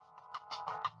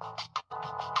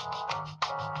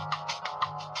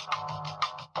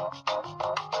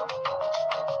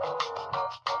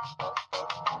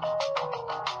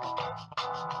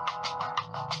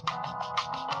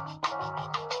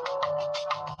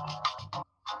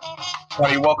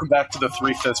Everybody, welcome back to the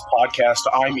Three Fifths podcast.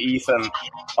 I'm Ethan.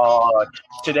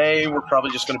 Today we're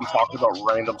probably just going to be talking about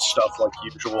random stuff like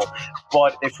usual.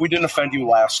 But if we didn't offend you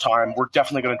last time, we're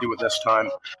definitely going to do it this time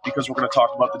because we're going to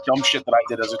talk about the dumb shit that I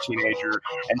did as a teenager.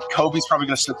 And Kobe's probably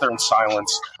going to sit there in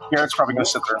silence. Garrett's probably going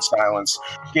to sit there in silence.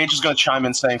 Gage is going to chime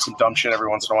in saying some dumb shit every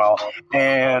once in a while.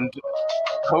 And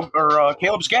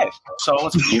Caleb's gay. So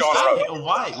let's get the show on.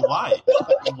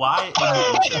 Why?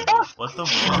 What the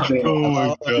fuck? Oh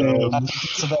my god.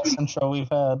 It's the best intro we've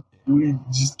had. We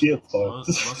just get fucked. Most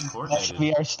That coordinated. should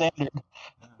be our standard.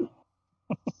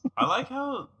 I like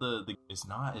how the is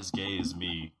not as gay as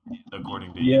me,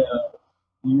 according to Yeah,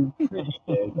 you. you're pretty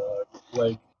gay, dog.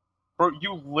 Like, Bro,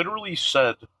 you literally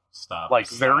said, Stop. like,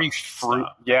 stop, very fruit.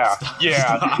 Yeah, stop,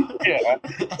 yeah, stop. yeah,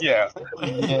 yeah.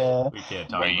 Yeah. We can't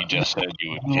talk Wait, you about just said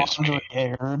you would kiss me. Laundry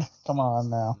aired. Come on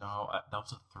now. No, that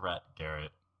was a threat,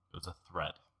 Garrett. It was a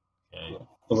threat. Okay?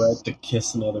 threat to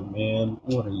kiss another man.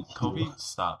 What are you Kobe, doing?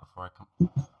 stop before I come.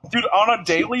 Dude, on a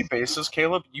daily basis,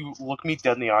 Caleb, you look me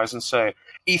dead in the eyes and say,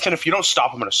 Ethan, if you don't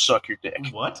stop, I'm going to suck your dick.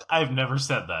 What? I've never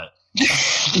said that.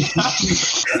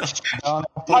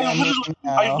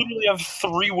 I literally have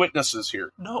 3 witnesses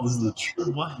here. No. This is the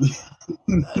truth. What?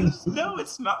 No,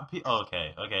 it's not.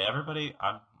 Okay, everybody.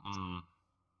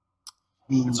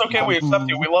 It's okay, we accept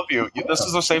you, we love you. This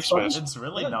is a safe space. It's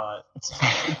really not.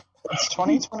 It's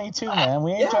 2022, man.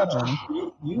 We ain't judging.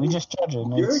 We just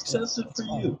judging. You're It's accepted for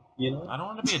fine. you, you know? I don't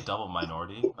want to be a double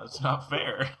minority. That's not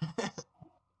fair.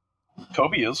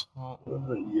 Kobe is. Well,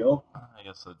 Yup. I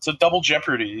guess It's a double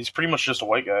jeopardy. He's pretty much just a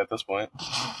white guy at this point.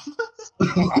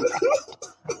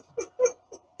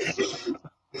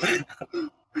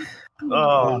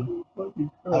 Oh,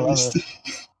 Fucking I love Christ. it.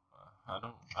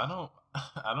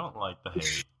 I don't like the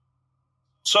hate.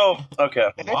 so,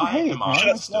 okay. Why Hey, am I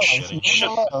man, still no, getting it's shit?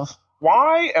 love.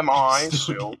 Why am I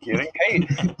still getting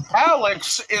paid?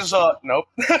 Alex is nope.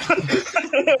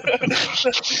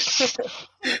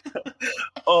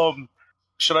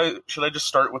 Should I just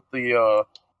start with the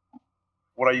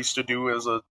what I used to do as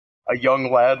a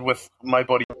young lad with my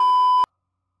buddy?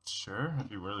 Sure,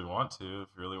 if you really want to. If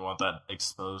you really want that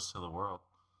exposed to the world.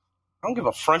 I don't give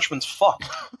a Frenchman's fuck.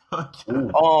 That's,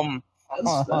 You're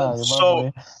So-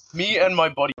 lovely. Me and my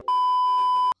buddy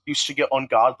used to get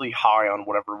ungodly high on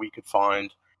whatever we could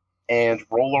find and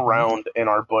roll around in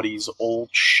our buddy's old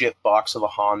shit box of a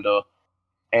Honda.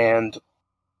 And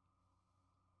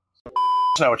he's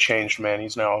now a changed man.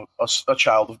 He's now a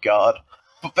child of God.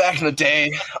 But back in the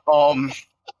day,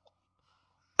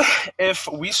 if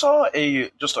we saw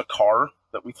just a car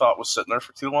that we thought was sitting there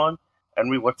for too long, and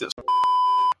we looked at,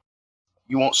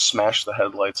 you won't smash the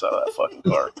headlights out of that fucking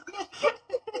car.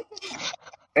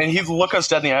 And he'd look us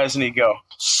dead in the eyes and he'd go,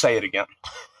 say it again.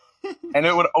 And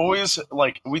it would always,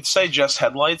 like, we'd say just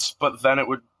headlights, but then it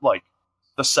would, like,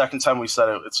 the second time we said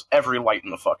it, it's every light in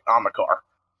the on the car.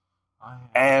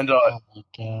 And Oh my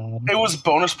god. it was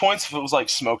bonus points if it was, like,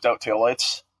 smoked out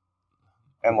taillights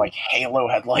and, like, halo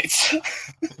headlights.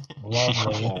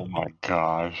 Lovely. Oh my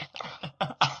gosh.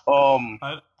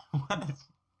 What?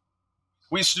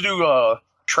 We used to do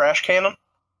trash cannon,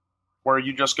 where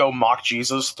you just go mock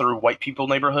Jesus through white people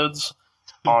neighborhoods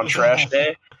on trash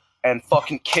day and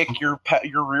fucking kick your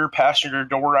rear passenger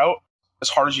door out as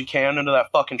hard as you can into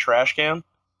that fucking trash can.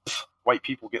 White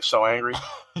people get so angry.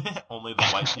 Only the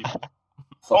white people.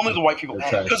 Only the white people.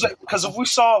 Because if we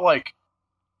saw, like,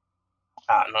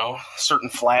 I don't know, certain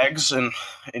flags in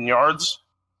yards,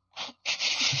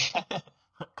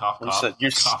 Cough, we cough. said,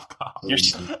 Cough, cough.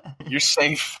 you're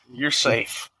safe. You're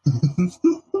safe.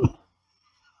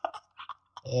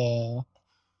 Yeah.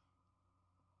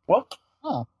 What?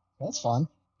 Oh, that's fun.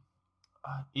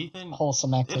 Ethan,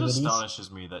 Wholesome it activities.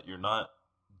 astonishes me that you're not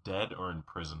dead or in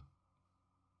prison.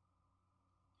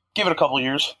 Give it a couple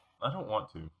years. I don't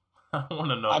want to. I don't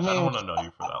want to know. I I, mean- don't want to know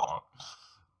you for that long.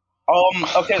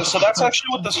 Okay, so that's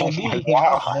actually what this whole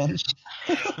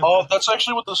that's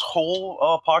actually what this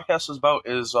whole podcast is about.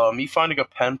 Is me finding a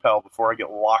pen pal before I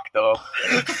get locked up.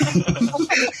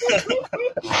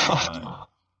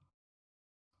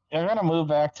 You're gonna move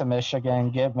back to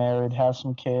Michigan, get married, have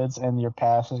some kids, and your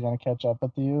past is gonna catch up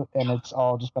with you, and it's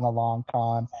all just been a long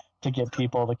con to get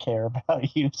people to care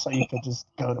about you, so you could just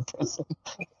go to prison.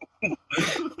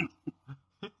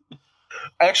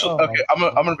 Actually, Oh, okay, I'm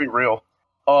gonna be real.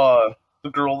 The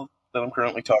girl that I'm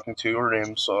currently talking to, her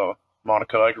name's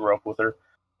Monica. I grew up with her.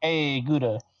 Hey,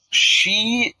 Gouda.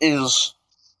 She is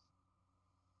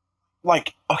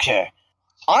like, okay,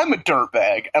 I'm a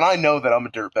dirtbag, and I know that I'm a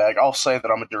dirtbag. I'll say that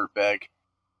I'm a dirtbag.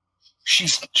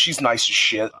 She's nice as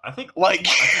shit. I think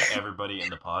everybody in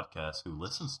the podcast who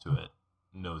listens to it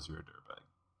knows you're a dirtbag.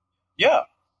 Yeah.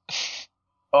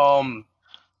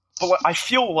 But like, I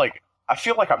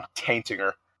feel like I'm tainting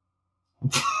her.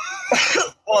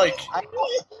 Like, I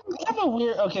have a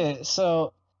weird. Okay,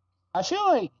 so I feel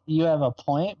like you have a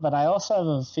point, but I also have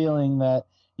a feeling that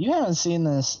you haven't seen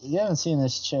this. You haven't seen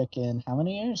this chick in how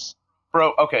many years?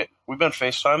 bro, okay, we've been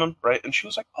FaceTiming, right? And she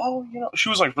was like, oh, she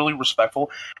was like really respectful.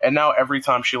 And now every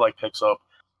time she like picks up,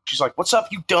 she's like, what's up,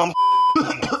 you dumb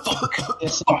fuck. Yeah,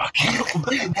 see, Fuck.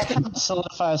 that kind of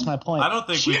solidifies my point. I don't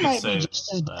think She we can might say be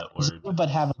just as that bad as word. you, but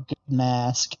have a good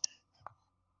mask.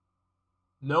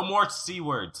 No more C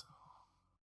words.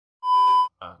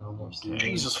 No more C Okay.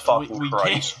 Jesus fucking we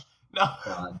Christ. Can't,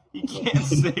 no, God. you can't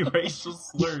say racial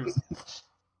slurs.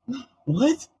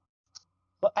 What?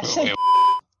 But I said,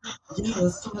 Yeah,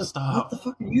 that's not, Stop. What the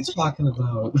fuck are you talking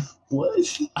about?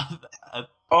 What? I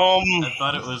Um,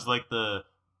 thought it was like the,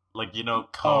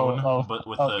 cone, Oh, but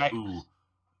with oh, the I- ooh.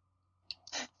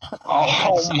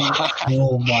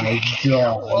 Oh my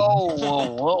god.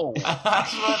 whoa.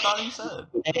 That's what I thought he said.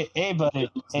 Hey, buddy.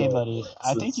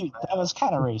 I think that was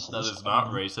kind of racist. That is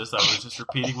not racist. I was just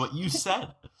repeating what you said.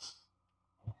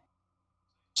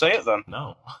 say it then.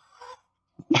 No.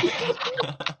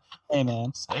 Hey,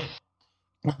 man, Say it.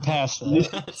 we're past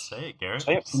that. Say it, Garrett.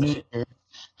 Say it. Say it.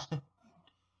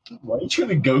 Why are you trying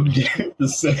to go get the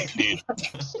second?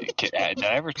 Dude, did I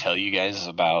ever tell you guys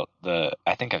about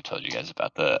I think I've told you guys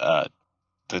about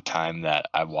the time that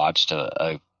I watched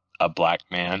a black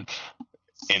man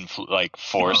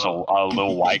force a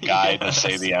little white guy to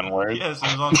say the N-word. Yes, it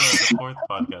was on the fourth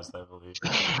podcast, I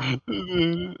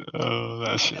believe. Oh,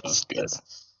 that shit was good.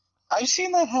 I've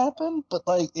seen that happen, but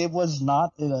like it was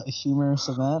not in a humorous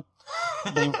event.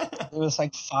 It was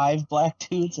like 5 black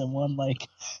dudes and one like.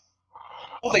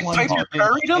 Oh, they one Piper in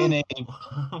Perried him?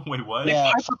 a- Wait, what?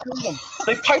 Yeah.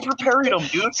 They Piper Perried him,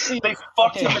 dude. They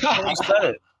fucked him until he said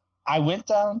it. I went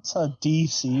down to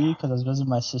D.C. because I was visiting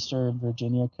my sister in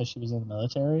Virginia because she was in the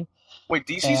military. Wait,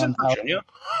 DC's in And, Virginia?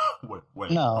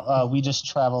 Wait. No, we just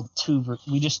traveled to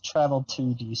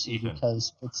D.C. Ethan.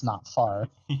 because it's not far.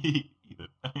 Ethan.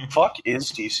 Fuck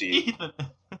is DC? Ethan.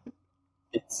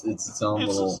 It's its own It's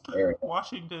little just area.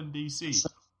 Washington, D.C.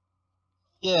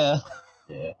 Yeah,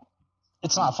 Yeah.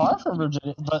 it's not far from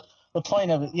Virginia, but the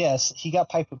point of it, yes, he got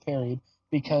Piper Perried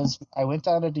because I went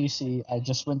down to D.C. I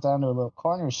just went down to a little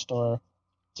corner store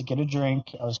to get a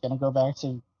drink. I was going to go back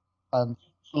to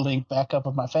link back up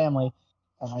with my family,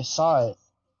 and I saw it.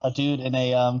 A dude in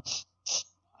a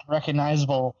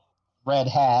recognizable red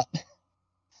hat.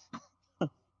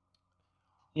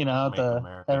 You know, Make the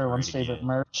America everyone's great favorite again.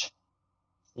 merch.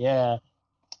 Yeah.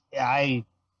 I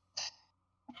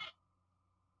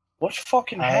What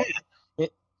fucking I- head?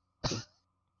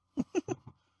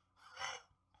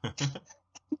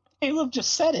 Caleb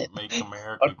just said it. Make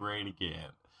America great again.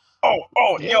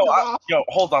 Oh, yo,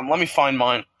 hold on. Let me find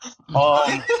mine.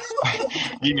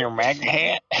 In your MAGA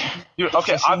hat? Dude,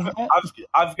 okay,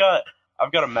 I've got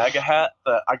a MAGA hat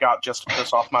that I got just to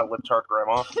piss off my libtard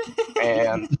grandma,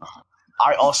 and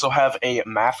I also have a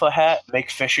MAFA hat, make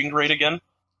fishing great again.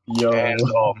 Yo. And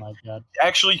Oh my god.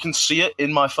 actually, you can see it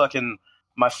in my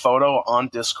photo on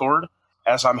Discord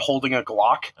as I'm holding a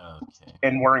Glock Okay.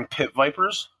 and wearing pit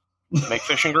vipers. Make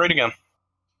fishing great again.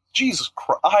 Jesus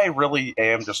Christ, I really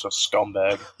am just a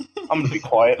scumbag. I'm gonna be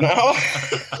quiet now.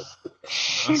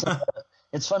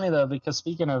 It's funny though because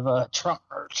speaking of Trump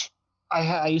merch,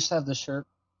 I used to have this shirt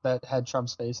that had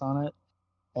Trump's face on it,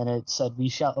 and it said "We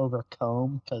shall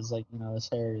overcome" because his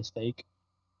hair is fake,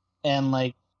 and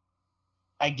like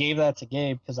I gave that to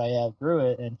Gabe because I outgrew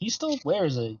it, and he still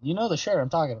wears it. You know the shirt I'm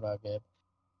talking about, Gabe,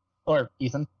 or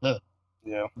Ethan. Ugh,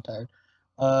 Yeah. I'm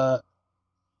tired.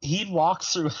 He'd walk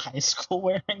through high school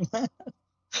wearing that.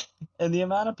 And the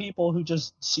amount of people who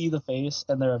just see the face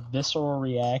and their visceral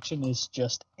reaction is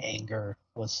just anger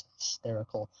was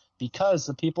hysterical. Because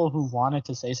the people who wanted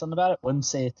to say something about it wouldn't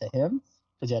say it to him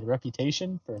because he had a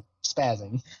reputation for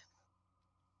spazzing.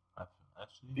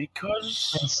 Actually,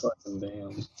 Because Fucking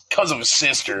damn. of his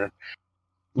sister.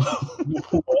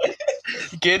 What?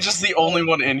 Gage is the only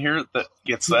one in here that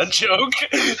gets that joke.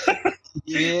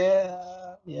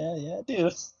 Yeah,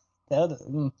 dude.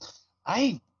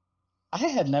 I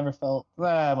had never felt.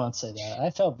 Well, I won't say that. I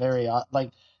felt very like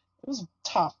it was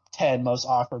top 10 most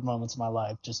awkward moments of my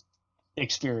life. Just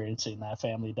experiencing that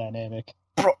family dynamic.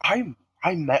 Bro,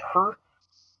 I met her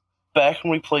back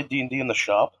when we played D&D in the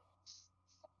shop,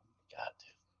 God,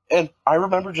 dude. and I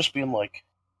remember just being like,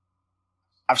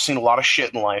 I've seen a lot of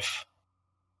shit in life.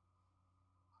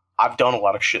 I've done a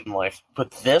lot of shit in life,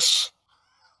 but this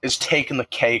is taking the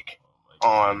cake oh my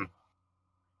God. on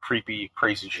creepy,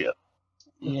 crazy shit.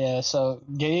 Yeah, so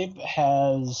Gabe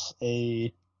has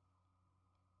a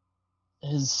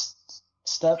his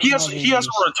step. He has a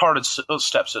retarded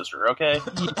stepsister. Okay.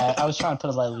 Yeah, I was trying to put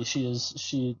it lightly.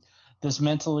 She this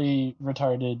mentally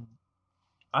retarded.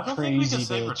 I don't think we can Crazy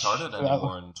say bitch. retarded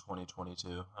anymore in 2022.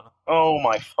 I don't, Oh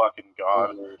my fucking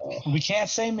god. We can't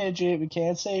say midget. We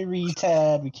can't say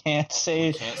retard. We can't say.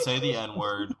 we can't say the N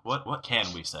word. What can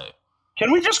we say?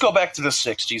 Can we just go back to the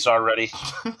 60s already?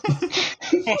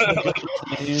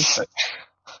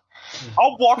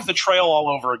 I'll walk the trail all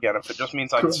over again if it just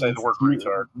means I can say the word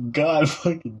retard. God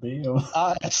fucking damn.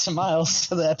 Add smiles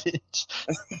to that bitch.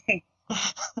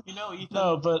 You know, Ethan,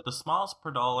 No, but the smiles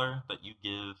per dollar that you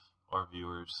give our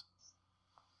viewers,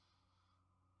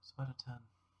 it's about a 10.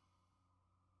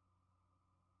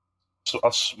 So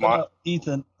a smile.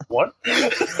 Ethan. What?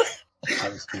 I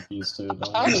was confused too.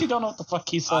 I actually don't know what the fuck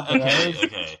he said.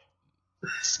 Okay.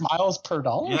 Smiles per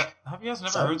dollar? Yeah, have you guys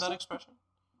never heard that expression?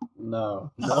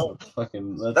 No.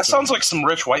 Fucking. That sounds like some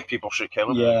rich white people shit,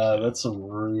 Caleb. Yeah, that's some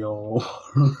real.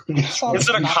 Is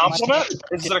it a compliment?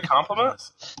 Is it a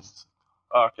compliment? Yes.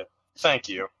 Okay. Thank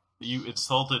you. You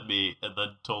insulted me and then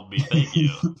told me thank you.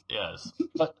 Yes.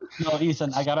 But no,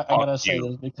 Ethan, I gotta say you.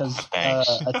 this because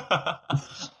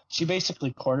Thanks. she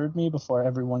basically cornered me before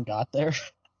everyone got there,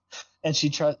 and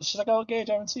she's like, "Oh, Gage,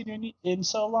 I haven't seen you in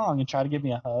so long," and tried to give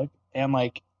me a hug, and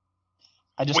like,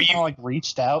 I just Wait, kind of like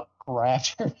reached out,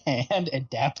 grabbed her hand, and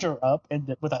dapped her up,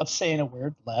 and without saying a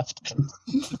word, left.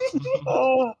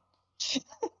 Oh.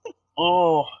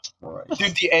 Oh. Right.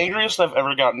 Dude, the angriest I've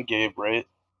ever gotten Gabe, right?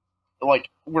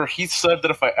 Like, where he said that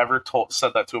if I ever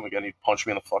said that to him again, he'd punch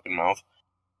me in the fucking mouth,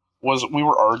 was we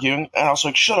were arguing, and I was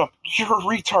like, shut up, you're a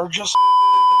retard, just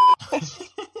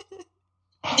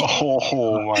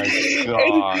Oh my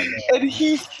god. and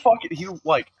he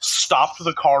like, stopped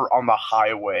the car on the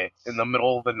highway in the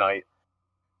middle of the night,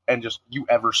 and just, you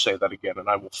ever say that again, and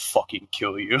I will fucking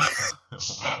kill you.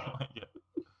 Oh my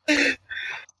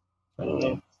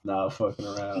God. Not fucking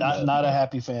around. Not a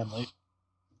happy family,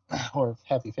 or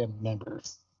happy family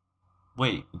members.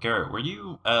 Wait, Garrett, were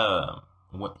you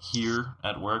here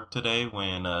at work today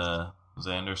when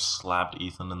Xander slapped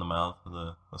Ethan in the mouth with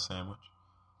a sandwich?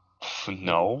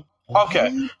 No.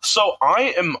 Okay, so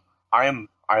I am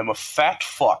a fat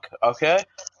fuck, okay?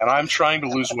 And I'm trying to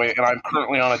lose weight, and I'm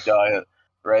currently on a diet,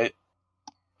 right?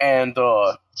 And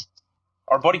our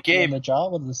buddy Gabe, the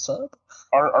job with the sub.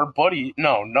 our buddy,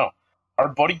 no, our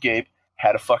buddy Gabe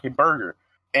had a fucking burger,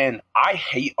 and I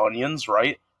hate onions,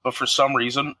 right? But for some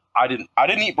reason, I didn't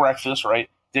eat breakfast, right?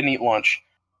 Didn't eat lunch.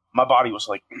 My body was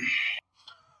like,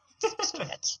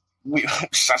 sustenance,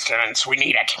 we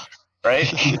need it,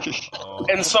 right? Oh.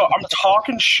 And so I'm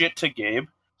talking shit to Gabe,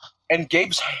 and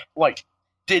Gabe's like,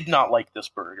 did not like this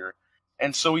burger.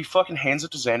 And so he fucking hands it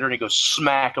to Xander, and he goes,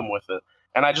 smack him with it.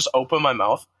 And I just open my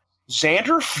mouth.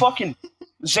 Xander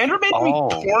made me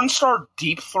porn star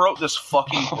deep throat this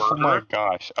fucking burger. Oh my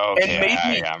gosh.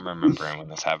 Okay, I'm remembering when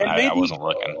this happened. I wasn't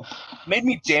looking. Made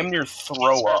me damn near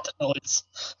throw up.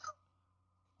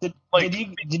 Did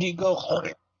you go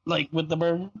like with the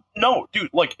burger? No, dude,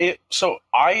 like it. So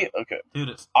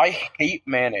Dude, I hate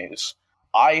mayonnaise.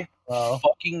 I Oh.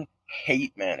 fucking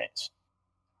hate mayonnaise,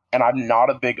 and I'm not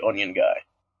a big onion guy,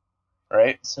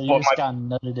 right? So you But just got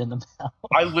nutted in the mouth.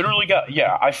 I literally got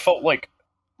I felt like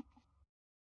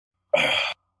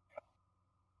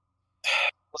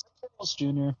Was it Carl's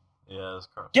Jr.? yeah, it's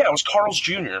Carl. it was Carl's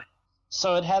Jr.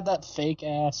 So it had that fake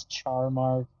ass char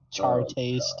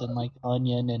taste and like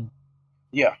onion and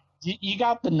Yeah, you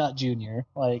got the nut junior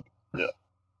like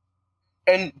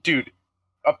and dude,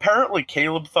 apparently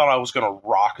Caleb thought I was gonna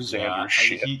rock Xander's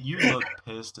shit. You look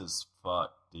pissed as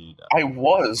fuck, dude. I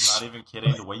was. I'm not even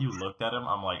kidding. The way you looked at him,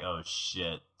 I'm like, oh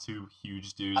shit, two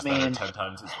huge dudes I mean, that are 10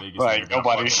 times as big as Like, me are gonna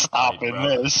nobody's fucking fight, stopping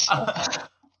bro. this.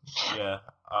 Yeah,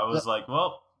 I was like,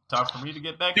 well, time for me to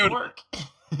get back Dude, to work.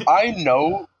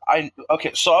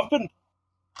 Okay, so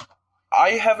I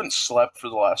haven't slept for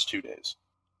the last 2 days.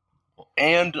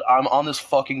 And I'm on this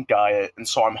fucking diet, and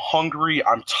so I'm hungry,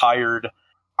 I'm tired,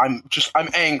 I'm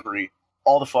angry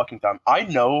all the fucking time. I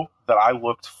know that I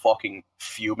looked fucking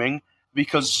fuming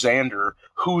because Xander,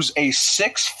 who's a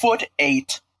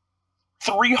 6'8",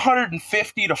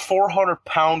 350 to 400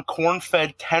 pound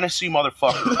corn-fed Tennessee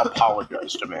motherfucker,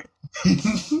 apologized to me.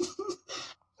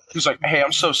 He's like, hey,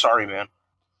 I'm so sorry, man.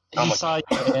 I'm you like, saw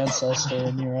your ancestor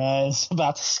in your eyes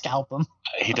about to scalp him.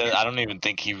 He does. I don't even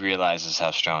think he realizes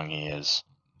how strong he is.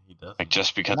 He does. Like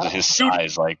just because of his Dude,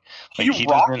 size, like he he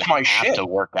rocked doesn't my have shit. to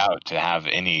work out to have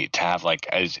a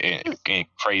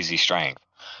crazy strength.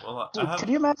 Well, Dude, could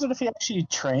you imagine if he actually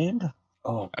trained?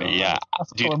 Oh, God. Yeah,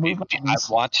 dude, moving on. I've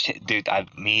watched it, dude.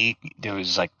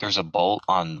 There's a bolt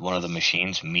on one of the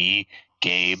machines. Me,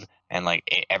 Gabe, and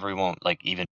like everyone, like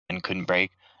even couldn't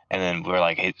break. And then we're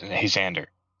like, hey, Xander,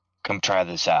 come try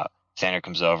this out. Xander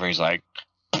comes over. He's like,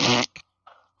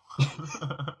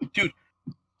 Dude,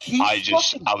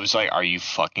 I was like, are you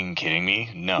fucking kidding me?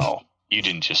 No, you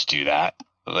didn't just do that.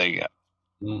 Like,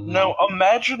 Now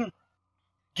imagine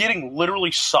getting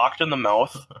literally socked in the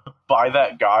mouth by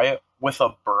that guy with a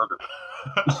burger.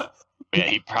 yeah,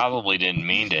 he probably didn't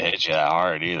mean to hit you that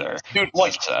hard either. Dude,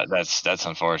 like, That's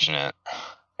unfortunate.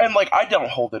 and like I don't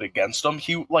hold it against him.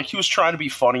 He was trying to be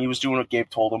funny. He was doing what Gabe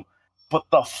told him. But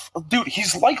dude,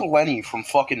 he's like Lenny from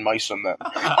fucking Mice and Men.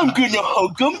 I'm gonna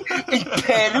hug him and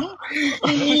pet him.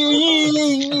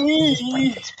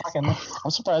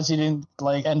 I'm surprised you didn't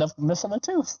like end up missing a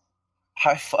tooth.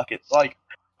 I fuck it. Like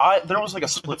there was like a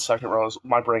split second where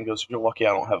my brain goes, "You're lucky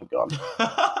I don't have a gun."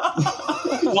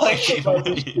 Like, you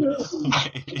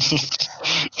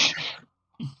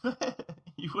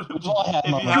would have We've all had if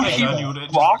you moments had like a gun, that. you would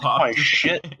have Rocked just my popped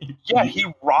shit. it. Yeah, he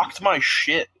rocked my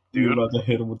shit, You're dude. about to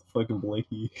hit him with the fucking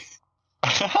blankie.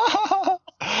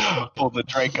 Pull the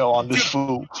Draco on this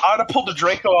fool. I'd have pulled the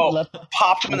Draco out, Let-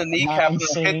 popped him in the kneecap, and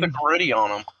hit the gritty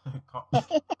on him.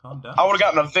 Calm down. I would have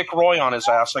gotten a Vic Roy on his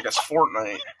ass like it's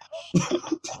Fortnite.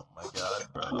 Oh my god,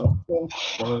 bro.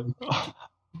 Fuck.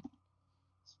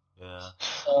 Yeah.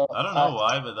 So, I don't know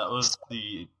why, but that was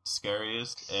the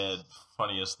scariest and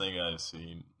funniest thing I've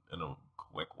seen in a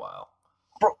quick while.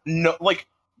 Bro, no, like,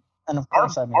 and of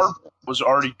course, I missed it. was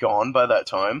already gone by that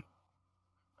time.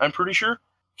 I'm pretty sure.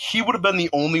 He would have been the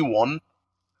only one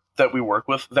that we work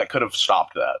with that could have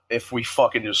stopped that if we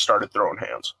fucking just started throwing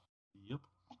hands. Yep.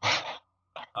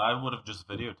 I would have just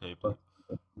videotaped it.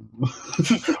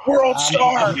 World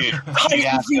star! Dude, Titan you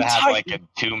have v to have Titan! like a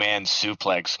 2-man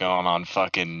suplex going on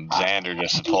fucking Xander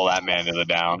just to pull that man to the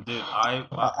down. Dude, I'm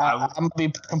gonna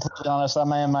be completely honest. That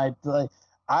man might like.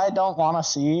 I don't want to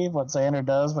see what Xander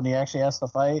does when he actually has to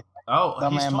fight. oh,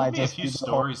 that he's man told might me a just few be the whole-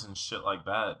 stories and shit like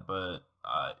that, but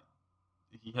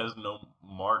he has no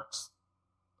marks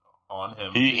on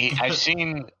him. I've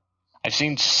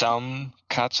seen some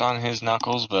cuts on his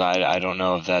knuckles, but I don't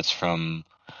know if that's from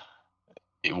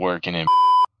working in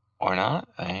or not.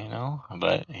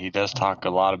 But he does talk a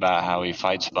lot about how he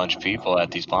fights a bunch of people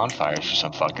at these bonfires for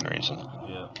some fucking reason.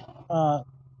 Yeah.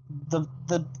 The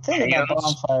thing about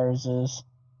bonfires is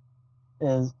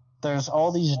there's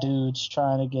all these dudes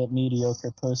trying to get mediocre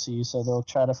pussy, so they'll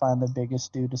try to find the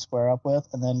biggest dude to square up with,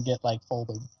 and then get like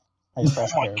folded. Like fresh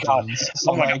Oh my pair of god! jeans.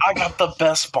 So, Oh my god! like, I got the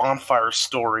best bonfire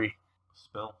story.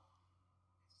 Spill.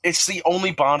 It's the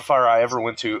only bonfire I ever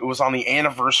went to. It was on the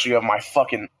anniversary of my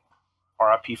fucking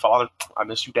R.I.P. father. I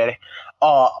miss you, daddy.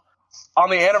 On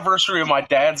the anniversary of my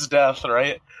dad's death,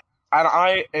 right? And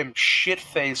I am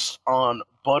shit-faced on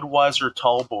Budweiser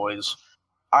Tall Boys.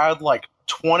 I had like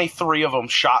 23 of them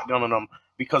shotgunning them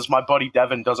because my buddy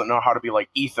Devin doesn't know how to be like,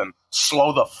 Ethan,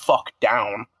 slow the fuck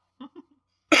down.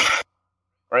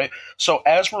 Right? So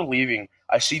as we're leaving,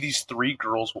 I see these three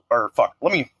girls,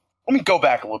 let me go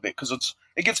back a little bit because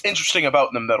it gets interesting about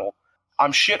in the middle.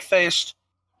 I'm shit-faced.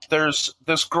 There's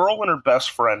this girl and her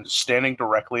best friend standing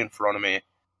directly in front of me,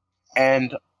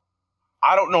 and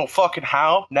I don't know fucking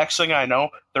how. Next thing I know,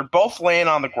 they're both laying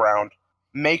on the ground,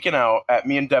 making out at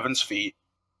me and Devin's feet.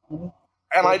 And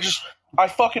I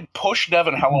fucking push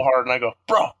Devin hella hard, and I go,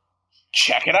 bro,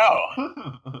 check it out.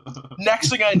 Next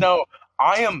thing I know,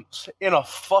 I am in a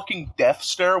fucking death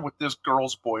stare with this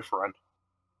girl's boyfriend.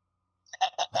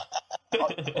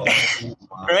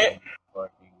 Right?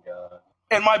 Fucking God.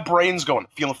 And my brain's going,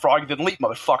 feeling froggy then leap,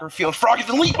 motherfucker. Feeling froggy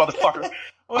then leap, motherfucker.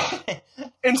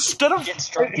 Instead of get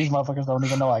struck, these motherfuckers don't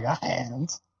even know I got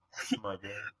hands. Oh my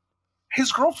god.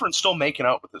 his girlfriend's still making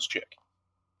out with this chick.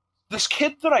 This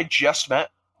kid that I just met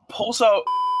pulls out,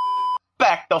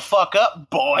 back the fuck up,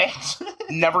 boy.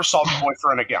 Never saw the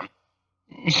boyfriend again.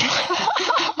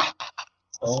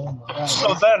 Oh my God.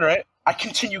 So then, right, I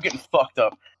continue getting fucked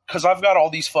up because I've got all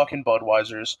these fucking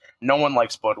Budweisers. No one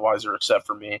likes Budweiser except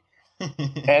for me.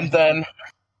 And then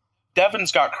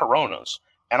Devin's got Coronas,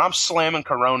 and I'm slamming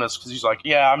Coronas because he's like,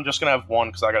 yeah, I'm just going to have one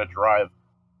because I got to drive.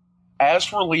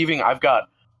 As we're leaving, I've got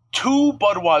 2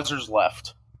 Budweisers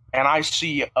left, and I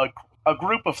see a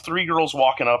group of 3 girls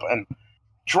walking up, and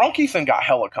drunk Ethan got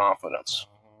hella confidence.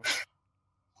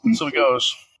 So he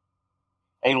goes,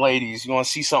 hey, ladies, you want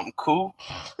to see something cool?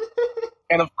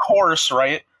 And of course,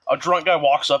 right, a drunk guy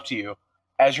walks up to you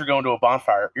as you're going to a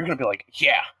bonfire. You're going to be like,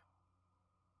 yeah.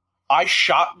 I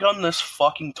shotgun this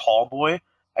fucking tall boy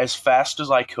as fast as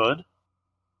I could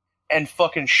and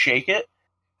fucking shake it.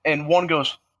 And one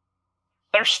goes,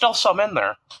 there's still some in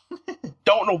there.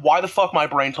 Don't know why the fuck my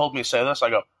brain told me to say this. I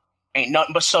go, ain't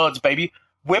nothing but suds, baby.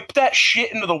 Whip that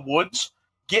shit into the woods,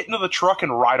 get into the truck,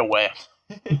 and ride away.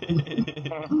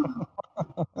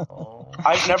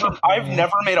 I've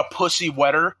never made a pussy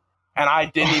wetter, and I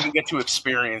didn't even get to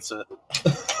experience it.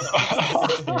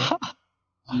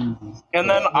 And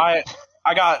then I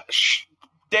got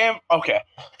okay.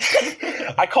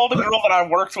 I called a girl that I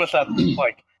worked with at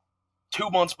like 2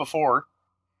 months before,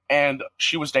 and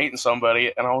she was dating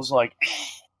somebody, and I was like,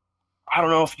 I don't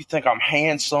know if you think I'm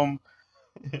handsome,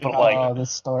 but like,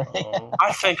 this story.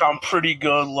 I think I'm pretty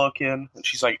good looking. And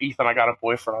she's like, Ethan, I got a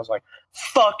boyfriend. I was like,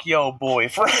 fuck yo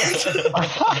boyfriend.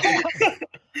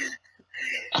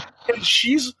 And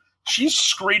she's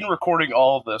screen recording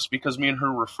all of this because me and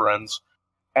her were friends.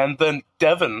 And then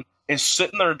Devin is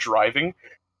sitting there driving,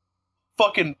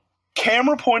 fucking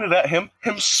camera pointed at him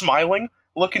smiling,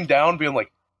 looking down, being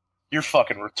like, you're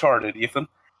fucking retarded, Ethan.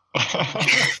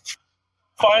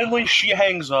 Finally, she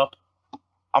hangs up.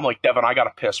 I'm like, Devin, I gotta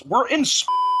piss. We're in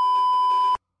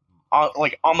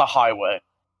on the highway.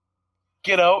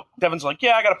 Get out. Devin's like,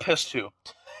 yeah, I gotta piss too.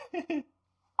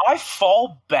 I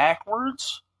fall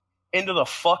backwards into the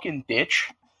fucking ditch,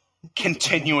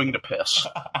 continuing to piss.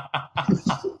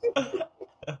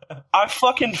 I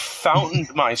fucking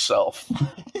fountained myself.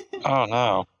 Oh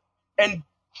no. And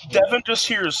Devin just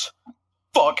hears,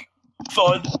 fuck,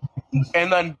 thud,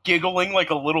 and then giggling like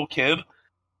a little kid.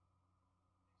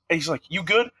 And he's like, you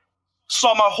good?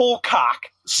 Saw my whole cock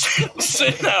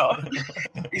sitting out.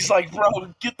 He's like,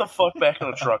 bro, get the fuck back in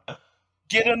the truck.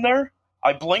 Get in there.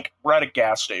 I blink. We're at a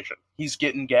gas station. He's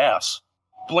getting gas.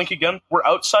 Blink again. We're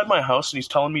outside my house, and he's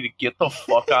telling me to get the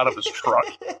fuck out of his truck.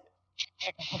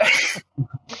 And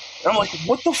I'm like,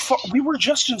 what the fuck? We were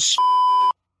just in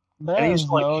There is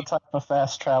no type of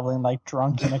fast traveling like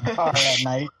drunk in a car at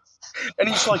night. And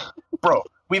he's like, bro,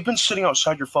 we've been sitting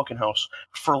outside your fucking house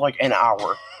for like an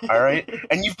hour, all right?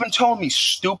 And you've been telling me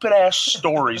stupid-ass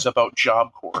stories about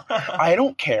Job Corps. I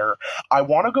don't care. I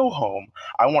want to go home.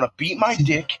 I want to beat my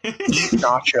dick, eat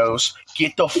nachos,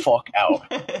 get the fuck out.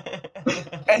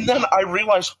 And then I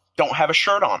realized, don't have a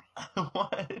shirt on.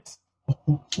 What?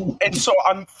 And so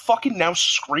I'm fucking now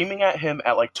screaming at him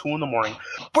at like 2 a.m.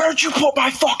 Where'd you put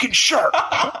my fucking shirt?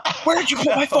 Where'd you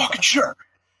put my fucking shirt?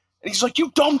 And he's like, you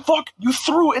dumb fuck, you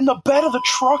threw it in the bed of the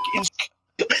truck.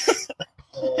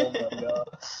 Oh my god.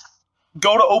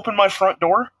 Go to open my front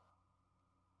door.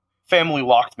 Family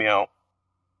locked me out.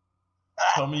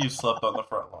 Tell me you slept on the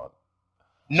front lawn.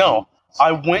 No,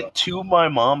 I went to my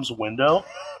mom's window.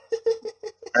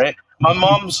 Right? My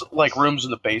mom's like room's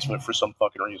in the basement for some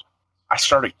fucking reason. I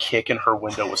started kicking her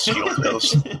window with steel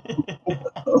toes.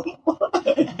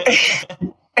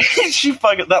 And she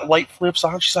fucking, that light flips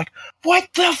on. She's like, what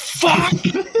the fuck?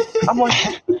 I'm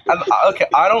like, okay,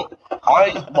 I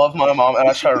love my mom and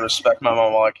I try to respect my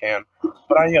mom while I can.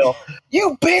 But I yell,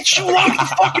 you bitch, you locked the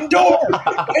fucking door.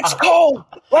 It's cold.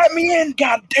 Let me in,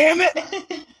 god damn it.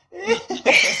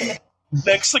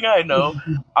 Next thing I know,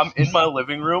 I'm in my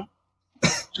living room.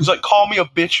 She's like, call me a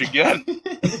bitch again.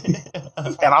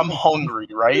 And I'm hungry,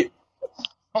 right?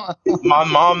 My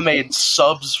mom made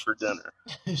subs for dinner.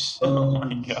 Oh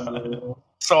my god.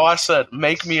 So I said,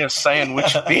 make me a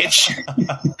sandwich, bitch.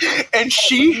 And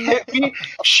she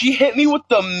hit me with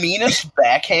the meanest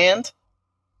backhand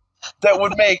that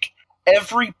would make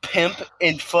every pimp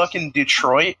in fucking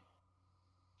Detroit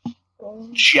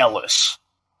jealous.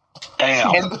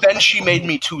 Damn. And then she made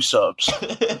me 2 subs.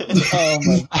 Oh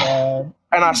my god.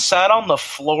 And I sat on the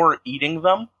floor eating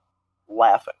them,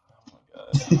 laughing.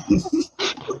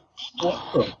 What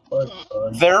the fuck,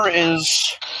 dog? There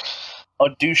is a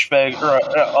douchebag, or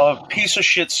a piece of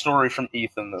shit story from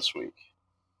Ethan this week.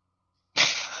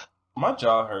 My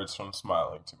jaw hurts from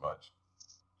smiling too much.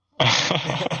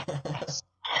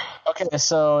 Okay,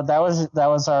 so that was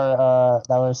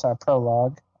our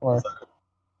prologue. Or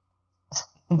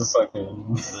The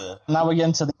fucking... The- now we get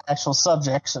into the actual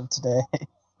subjects of today.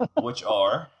 which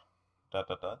are... ...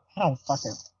 Oh fuck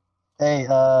it. Hey,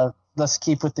 let's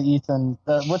keep with the Ethan.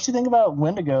 What you think about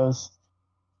Wendigos?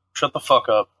 Shut the fuck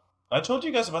up. I told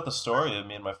you guys about the story of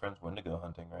me and my friends Wendigo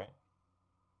hunting, right?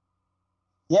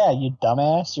 Yeah, you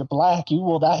dumbass. You're black. You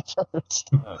will die first.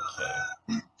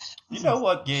 Okay. You know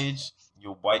what, Gage?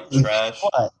 You white trash.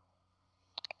 What?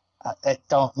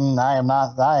 I am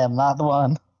not the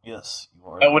one. Yes, you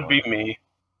are. That would be me.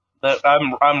 That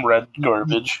I'm red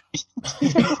garbage.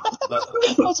 I'm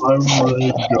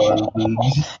really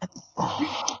garbage.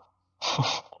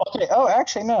 Okay. Oh,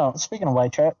 actually, no. Speaking of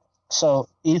white trash, so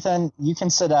Ethan, you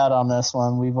can sit out on this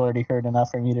one. We've already heard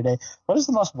enough from you today. What is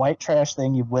the most white trash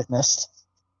thing you've witnessed?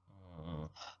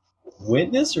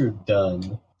 Witness or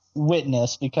done?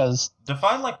 Witness, because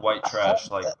Define like white trash.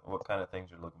 Like what kind of things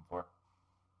you're looking for?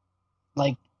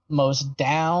 like most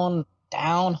down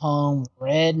home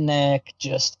redneck,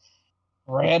 just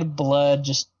red blood,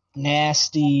 just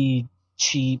nasty,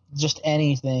 cheap, just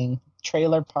anything.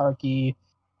 Trailer parky.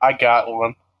 I got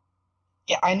one.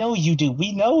 Yeah, I know you do.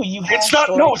 We know you have. It's not.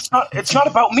 No, it's not. It's not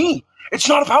about me. It's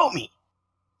not about me.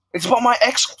 It's about my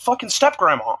ex fucking step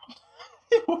grandma.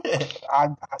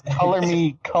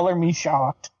 Color me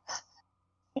shocked.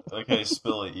 Okay,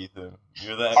 spill it, Ethan.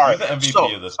 You're the All right,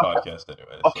 MVP of this podcast,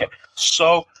 anyway. Okay,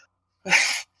 so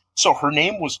her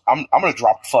name was. I'm gonna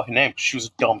drop her fucking name. 'Cause she was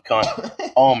a dumb cunt.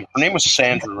 Her name was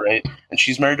Sandra, right? And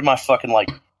she's married to my fucking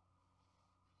like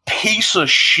piece of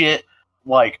shit,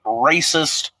 like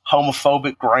racist,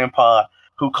 homophobic grandpa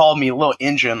who called me a little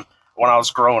Injun when I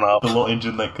was growing up. The little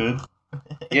engine that could.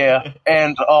 Yeah,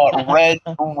 and red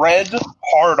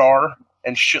hard R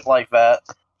and shit like that.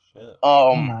 Shit.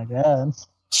 Oh my god.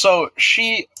 So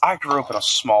I grew up in a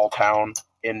small town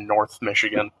in North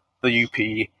Michigan, the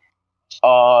UP.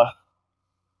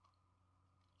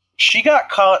 She got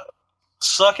caught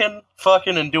sucking,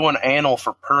 fucking, and doing anal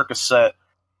for Percocet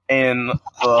in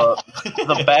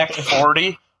the back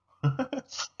 40,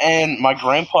 and my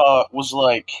grandpa was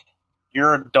like,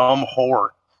 "You're a dumb whore,"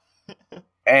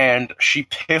 and she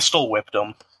pistol whipped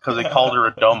him because he called her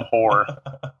a dumb whore,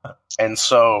 and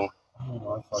so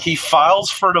he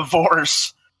files for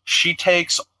divorce. She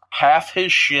takes half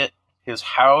his shit, his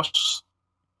house,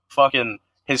 fucking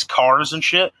his cars and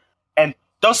shit, and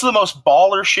does the most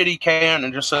baller shit he can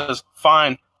and just says,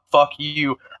 "Fine, fuck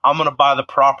you. I'm gonna buy the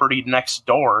property next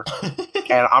door,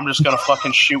 and I'm just gonna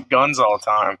fucking shoot guns all the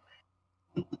time."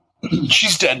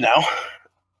 She's dead now.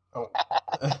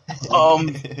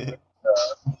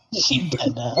 She's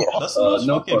dead now. That's the most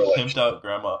no fucking correlation. pimped out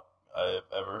grandma I've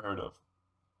ever heard of.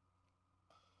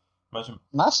 Imagine.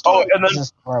 My story and then- is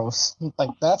just gross. Like,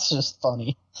 that's just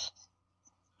funny.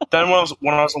 Then when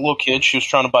I was a little kid, she was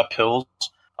trying to buy pills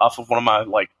off of one of my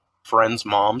like friends'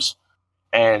 moms,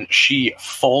 and she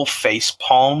full face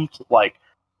palmed, like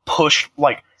pushed,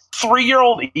 like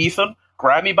 3-year-old Ethan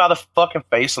grabbed me by the fucking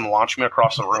face and launched me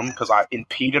across the room because I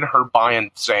impeded her buying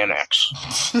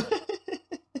Xanax.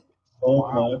 Oh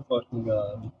Wow. my fucking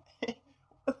god.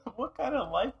 What kind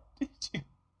of life did you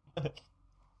live?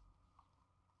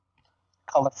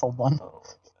 Colorful one. Oh,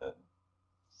 man.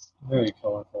 Very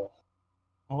colorful.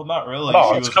 Well, not really.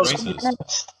 Oh, She it's was 'cause-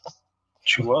 racist.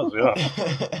 She was,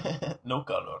 yeah. No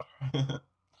color.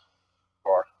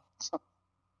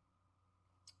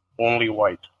 Only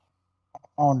white.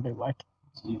 Only white.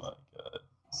 Oh my god.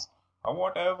 I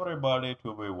want everybody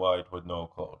to be white with no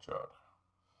culture.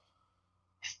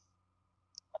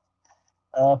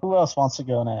 Who else wants to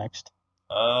go next?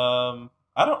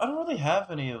 I don't really have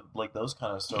any of like those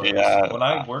kind of stories. Yeah. When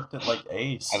I worked at like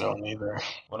Ace, I don't either.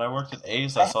 when I worked at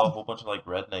Ace, I saw a whole bunch of like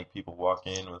redneck people walk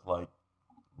in with like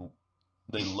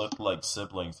they look like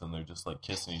siblings and they're just like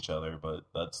kissing each other, but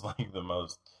that's like the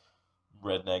most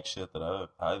redneck shit that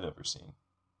I've ever seen.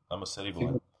 I'm a city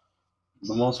boy.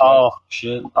 The most Oh.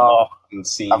 shit Oh. I've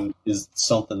seen is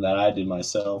something that I did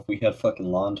myself. We had fucking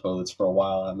lawn toilets for a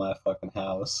while at my fucking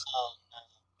house.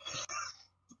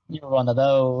 You're one of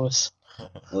those.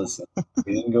 Listen,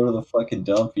 we didn't go to the fucking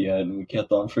dump yet, and we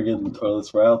kept on forgetting the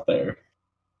toilets were out there.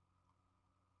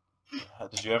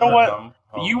 Did you ever know what? come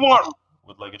home You want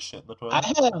with like a shit in the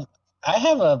toilet? I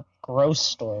have a gross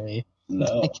story.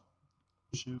 No.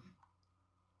 Shoot.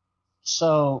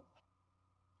 So,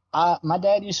 my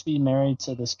dad used to be married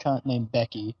to this cunt named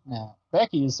Becky. Now,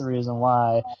 Becky is the reason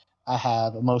why I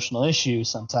have emotional issues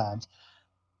sometimes.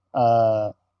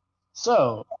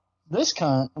 So, this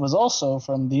cunt was also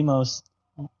from the most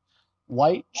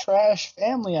white trash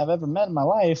family I've ever met in my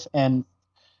life. And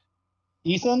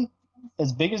Ethan,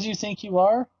 as big as you think you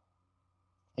are,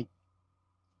 like,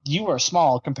 you are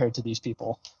small compared to these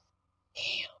people.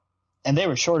 And they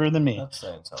were shorter than me. That's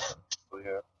saying something.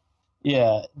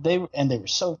 Yeah, they were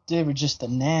just the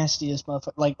nastiest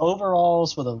motherfucker. Like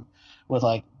overalls with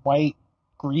like white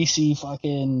greasy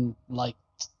fucking like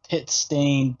pit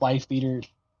stained wife beater.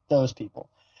 Those people.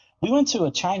 We went to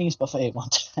a Chinese buffet one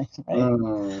time,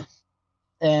 right?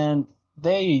 And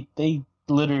they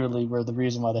literally were the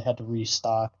reason why they had to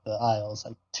restock the aisles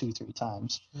like 2-3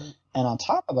 times. And on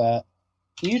top of that,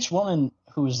 each woman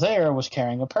who was there was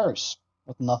carrying a purse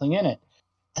with nothing in it.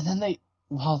 And then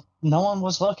while no one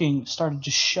was looking, started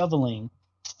just shoveling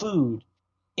food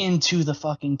into the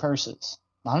fucking purses.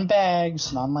 Not in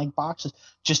bags, not in like boxes,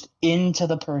 just into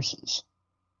the purses.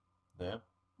 Yeah.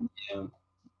 Yeah.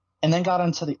 And then got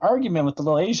into the argument with the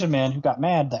little Asian man who got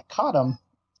mad that caught him.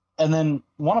 and then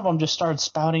one of them just started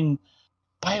spouting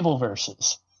Bible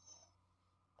verses.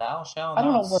 Thou shalt I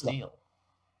don't not know where steal.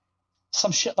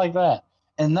 some shit like that.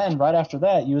 And then right after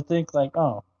that, you would think like,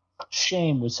 oh,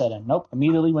 shame would set in. Nope.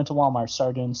 Immediately went to Walmart,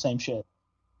 started doing the same shit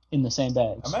in the same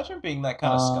bags. Imagine being that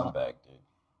kind of scumbag,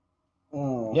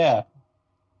 dude. Yeah.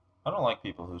 I don't like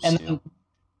people who And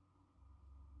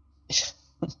steal.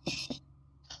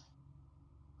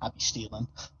 I'd be stealing.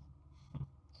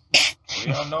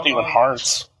 We all know Stealing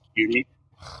hearts, cutie.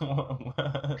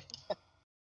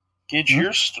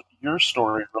 Gidge, your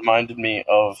story reminded me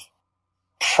of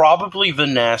probably the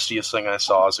nastiest thing I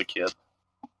saw as a kid.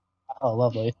 Oh,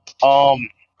 lovely.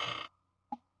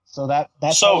 So that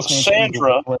So tells me it's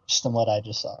Sandra, worse than what I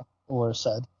just saw or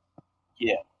said.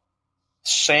 yeah,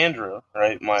 Sandra,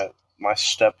 right? My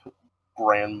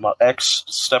ex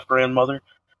step grandmother.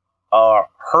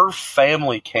 Her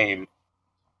family came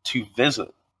to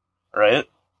visit, right?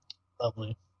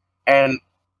 Lovely. And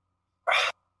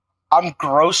I'm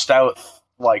grossed out,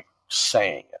 like,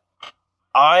 saying it.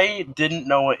 I didn't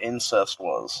know what incest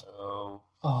was Oh,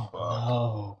 Oh fuck.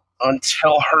 no.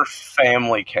 until her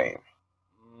family came.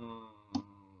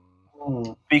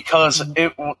 Because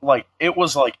it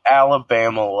was like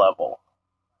Alabama level,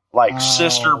 like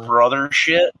sister Oh. brother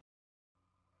shit.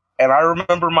 And I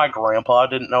remember my grandpa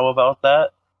didn't know about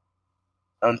that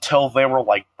until they were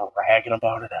like bragging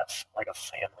about it at like a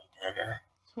family dinner.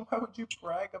 Why would you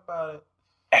brag about it?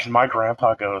 And my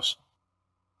grandpa goes,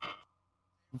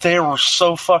 they were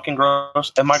so fucking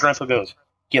gross. And my grandpa goes,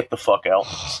 get the fuck out.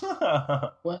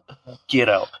 What? Get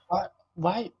out.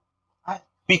 Why?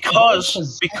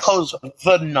 Because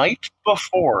the night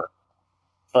before,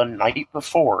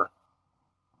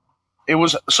 it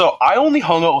was, so I only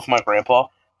hung out with my grandpa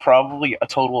probably a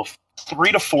total of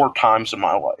 3 to 4 times in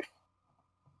my life.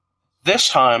 This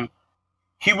time,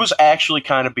 he was actually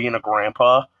kind of being a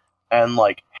grandpa and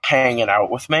like hanging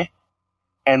out with me.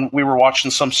 And we were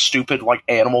watching some stupid like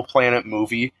Animal Planet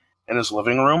movie in his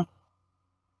living room.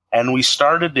 And we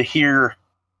started to hear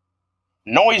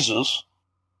noises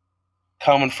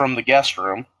coming from the guest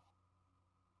room.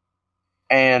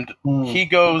 And he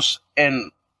goes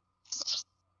and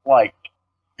like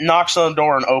knocks on the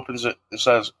door and opens it and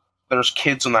says, there's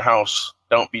kids in the house.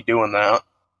 Don't be doing that.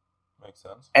 Makes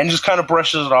sense. And just kind of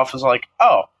brushes it off as like,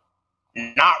 oh,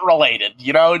 not related.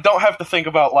 You know, don't have to think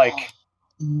about like...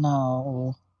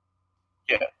 No.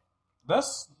 Yeah.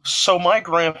 That's... So my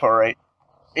grandpa, right,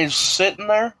 is sitting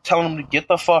there telling him to get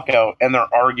the fuck out, and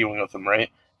they're arguing with him, right?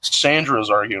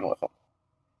 Sandra's arguing with him.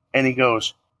 And he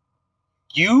goes,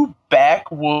 you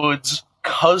backwoods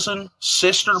cousin,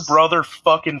 sister, brother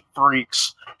fucking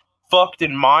freaks fucked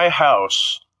in my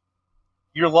house.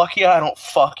 You're lucky I don't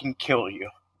fucking kill you.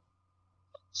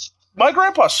 My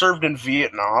grandpa served in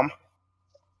Vietnam.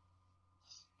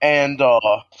 And,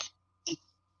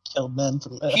 Killed men for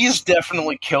that. he's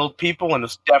definitely killed people and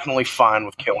is definitely fine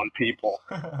with killing people.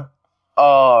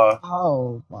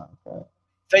 Oh my god.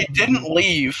 They didn't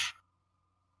leave.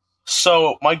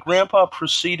 So my grandpa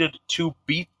proceeded to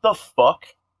beat the fuck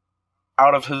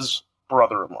out of his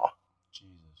brother-in-law.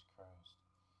 Jesus Christ.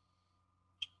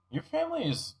 Your family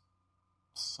is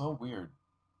so weird.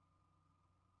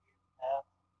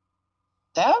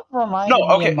 That reminds No,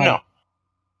 me okay, of my... no.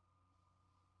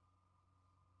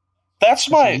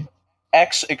 That's my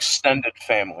ex-extended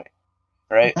family,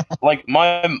 right? Like,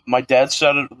 my dad's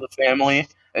side of the family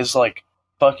is, like,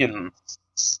 fucking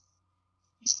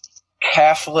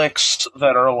Catholics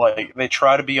that are, like, they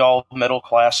try to be all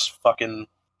middle-class fucking,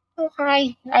 oh,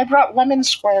 hi, I brought lemon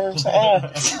squares.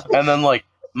 And then, like,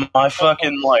 my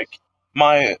fucking, like,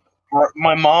 my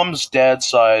mom's dad's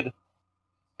side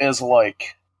is,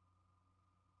 like,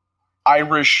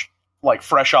 Irish, like,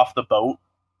 fresh off the boat.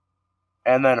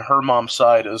 And then her mom's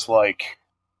side is, like,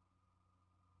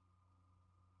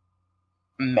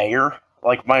 mayor.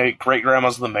 Like, my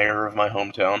great-grandma's the mayor of my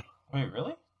hometown. Wait,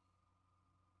 really?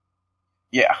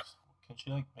 Yeah. Can she,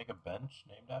 like, make a bench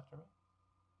named after me?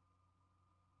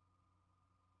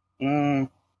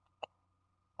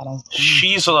 I don't...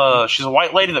 She's a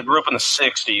white lady that grew up in the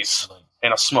 60s Like,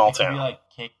 in a small it could be town. like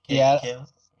KK Yeah. Kill.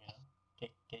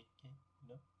 KKK.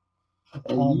 No? Hey,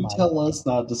 Oh you my tell God. us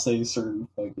not to say certain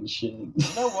fucking shit. You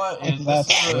know what? That's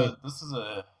This is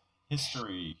a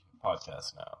history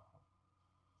podcast now.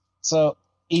 So,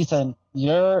 Ethan,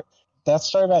 that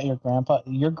story about your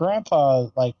grandpa,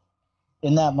 like,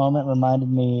 in that moment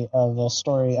reminded me of a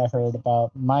story I heard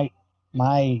about my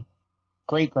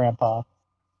great-grandpa.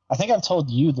 I think I've told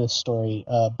you this story.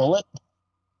 Bullet?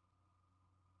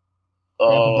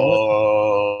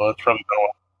 Oh, that's probably been a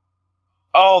while.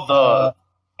 Oh, the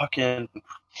fucking...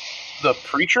 The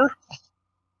preacher?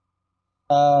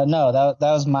 No, that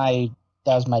was my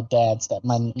dad's dad,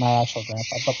 my actual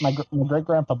grandpa, but my great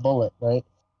grandpa Bullet, right?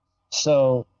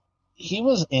 So he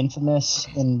was infamous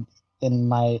in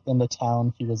the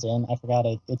town he was in. I forgot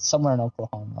it. It's somewhere in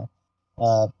Oklahoma.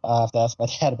 I'll have to ask my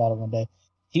dad about it one day.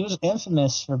 He was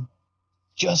infamous for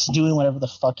just doing whatever the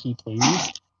fuck he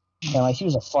pleased. And like he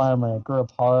was a farmer, grew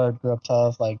up hard, grew up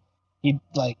tough. He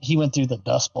went through the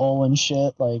Dust Bowl and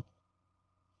shit. Like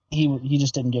he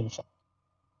just didn't give a fuck.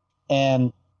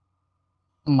 And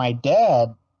my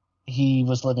dad, he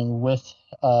was living with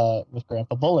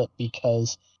Grandpa Bullet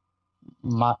because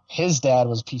his dad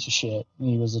was a piece of shit.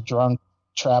 He was a drunk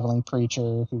traveling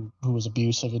preacher who was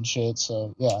abusive and shit.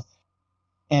 So yeah.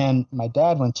 And my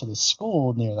dad went to this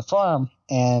school near the farm,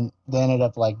 and they ended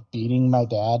up like beating my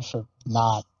dad for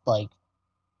not like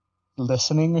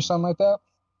listening or something like that.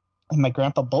 And my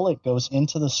grandpa Bullet goes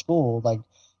into the school like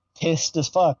pissed as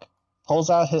fuck, pulls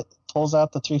out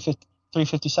the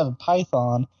 357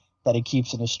 Python that he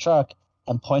keeps in his truck,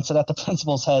 and points it at the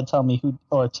principal's head, telling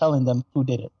them who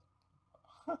did it.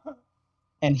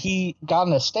 And he got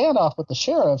in a standoff with the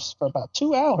sheriffs for about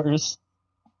 2 hours,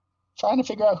 trying to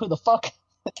figure out who the fuck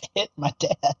hit my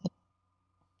dad.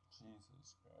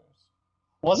 Jesus Christ.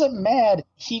 Wasn't mad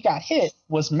he got hit,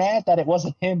 was mad that it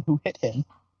wasn't him who hit him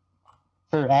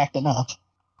for acting up.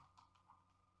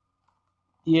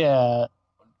 Yeah.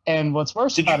 And what's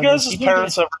worse Did you about guys' it is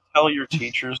parents ever tell your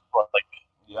teachers, like,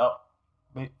 Yep.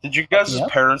 did you guys' Yep.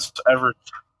 parents ever,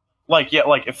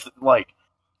 if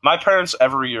my parents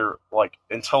every year, like,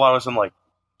 until I was in, like,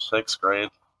 6th grade,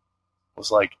 was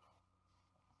like,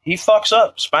 he fucks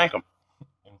up, spank him,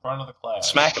 In front of the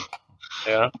class. smack him,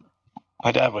 yeah.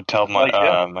 My dad would tell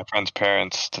my friend's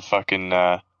parents to fucking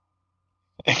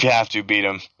if you have to beat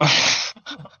him.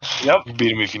 Yep.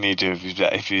 Beat him if you need to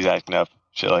if he's acting up,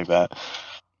 shit like that.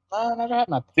 I never had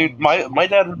my Dude, my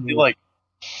dad would be like,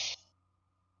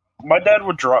 my dad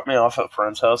would drop me off at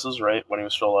friends' houses, right, when he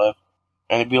was still alive,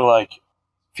 and he'd be like,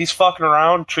 if he's fucking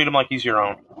around, treat him like he's your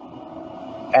own.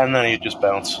 And then he'd just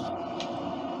bounce.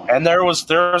 And there was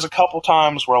a couple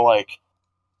times where, like,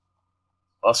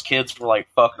 us kids were, like,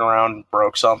 fucking around and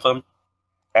broke something,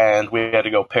 and we had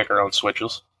to go pick our own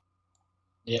switches.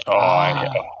 Yeah.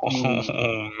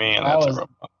 Oh man,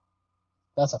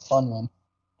 That's a fun one.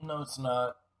 No, it's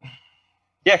not.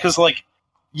 Yeah, because, like,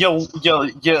 I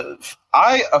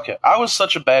was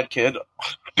such a bad kid,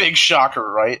 big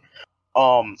shocker, right?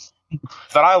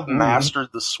 That I mastered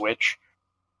the switch.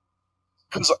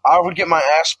 Because I would get my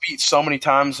ass beat so many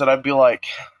times that I'd be like,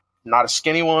 not a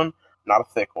skinny one, not a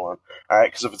thick one.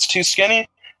 Alright, because if it's too skinny,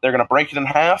 they're going to break it in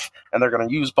half, and they're going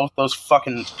to use both those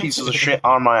fucking pieces of shit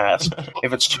on my ass.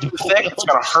 If it's too thick, it's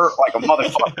going to hurt like a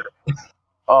motherfucker.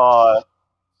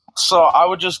 So I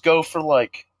would just go for,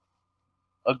 like,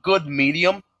 a good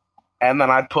medium, and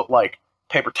then I'd put, like,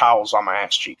 paper towels on my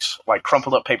ass cheeks. Like,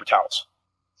 crumpled up paper towels.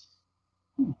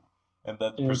 And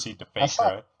then Dude, proceed to fake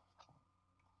cry.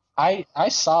 I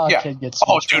saw a Yeah. kid get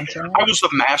Oh, switched dude, one time. I was the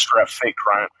master at fake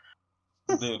crying.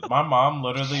 Dude, my mom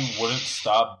literally wouldn't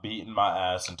stop beating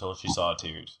my ass until she saw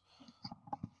tears.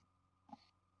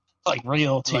 Like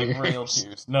real tears. Like real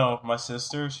tears. No, my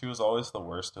sister, she was always the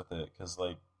worst with it, because,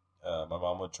 like, my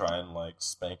mom would try and, like,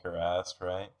 spank her ass,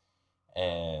 right?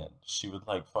 And she would,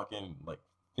 like, fucking, like,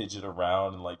 fidget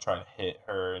around and, like, try and hit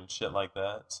her and shit like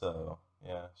that. So,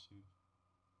 yeah,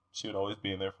 she would always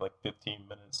be in there for, like, 15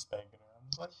 minutes spanking her.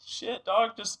 I'm like, shit,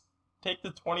 dog, just take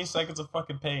the 20 seconds of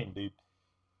fucking pain, dude.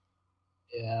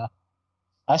 Yeah.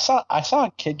 I saw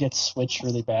a kid get switched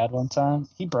really bad one time.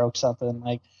 He broke something.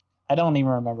 Like, I don't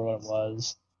even remember what it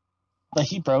was. But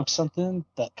he broke something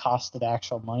that costed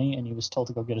actual money, and he was told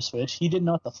to go get a switch. He didn't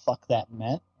know what the fuck that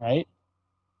meant, right?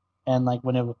 And like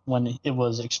when it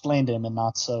was explained to him in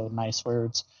not so nice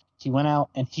words, he went out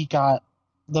and he got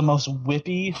the most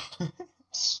whippy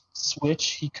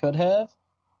switch he could have.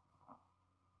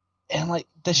 And like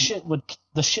the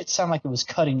shit sounded like it was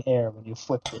cutting air when you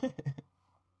flipped it.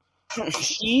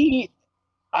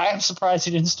 I am surprised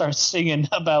he didn't start singing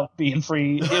about being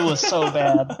free. It was so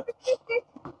bad.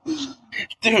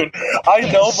 Dude, I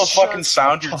know the fucking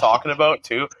sound you're talking about,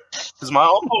 too. Because my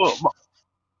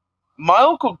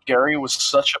Uncle Gary was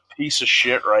such a piece of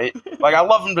shit, right? Like, I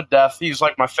love him to death. He's,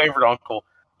 like, my favorite uncle.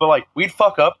 But, like, we'd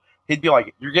fuck up. He'd be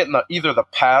like, you're getting either the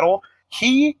paddle.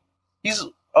 He's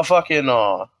a fucking,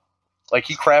 like,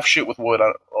 he crafts shit with wood.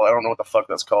 I don't know what the fuck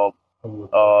that's called.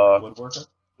 Woodworker?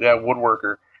 Yeah,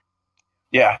 woodworker.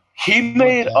 Yeah, he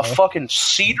made a fucking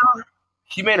cedar.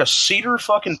 He made a cedar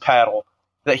fucking paddle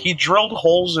that he drilled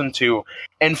holes into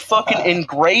and fucking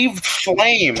engraved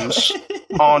flames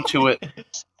onto it.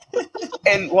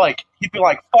 And, like, he'd be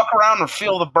like, fuck around and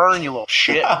feel the burn, you little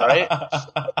shit, right?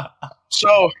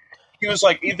 So he was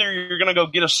like, either you're going to go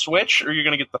get a Switch or you're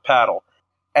going to get the paddle.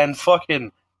 And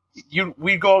fucking,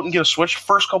 we'd go out and get a Switch.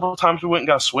 First couple of times we went and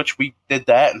got a Switch, we did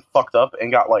that and fucked up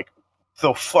and got, like,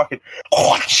 the fucking,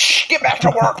 get back to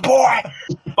work, boy!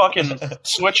 Fucking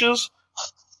Switches.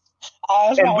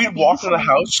 And we'd walk into the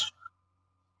house.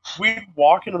 We'd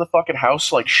walk into the fucking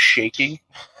house, like, shaking.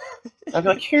 I'd be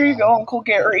like, here you go, Uncle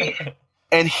Gary.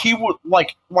 And he would,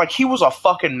 like he was a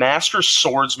fucking master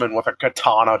swordsman with a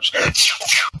katana.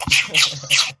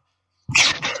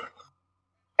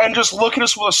 And just look at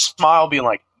us with a smile, being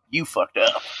like, you fucked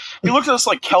up. He looked at us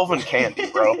like Kelvin Candy,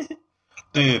 bro.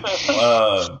 Dude,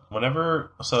 so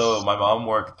my mom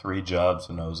worked 3 jobs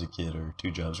when I was a kid, or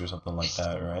 2 jobs or something like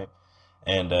that, right?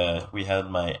 And we had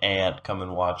my aunt come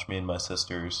and watch me and my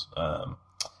sisters. And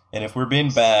if we're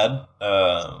being bad,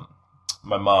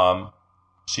 my mom,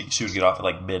 she would get off at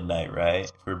like midnight, right?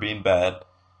 If we were being bad,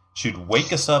 she'd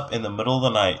wake us up in the middle of the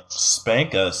night,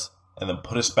 spank us, and then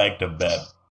put us back to bed.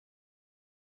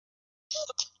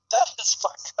 That is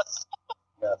fucked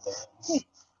up.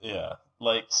 Yeah,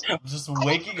 like just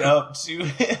waking up to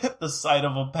the sight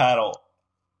of a paddle,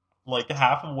 like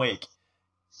half awake,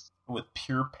 with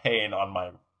pure pain on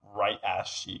my right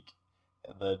ass cheek,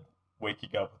 and then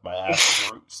waking up with my ass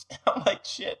bruised. I'm like,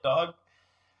 shit, dog.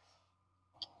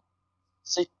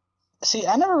 See,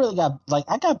 I never really got, like,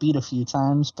 I got beat a few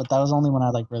times, but that was only when I,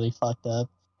 like, really fucked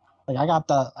up. Like, I got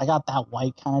that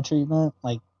white kind of treatment,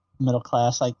 like, middle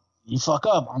class, like, you fuck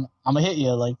up, I'm gonna hit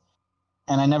you, like,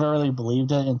 and I never really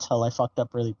believed it until I fucked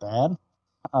up really bad.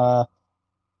 The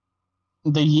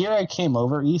year I came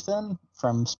over, Ethan,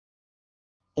 from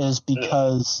is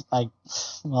because I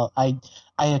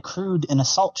accrued an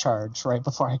assault charge right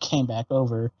before I came back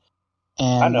over,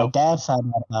 and my dad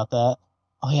found out about that.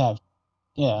 Oh yeah.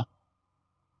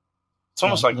 It's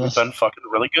almost like we've been fucking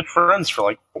really good friends for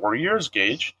like 4 years,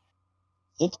 Gage.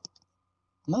 I'm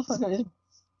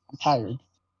tired.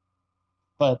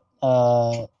 But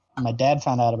my dad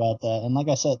found out about that, and like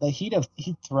I said, like he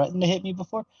threatened to hit me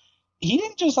before. He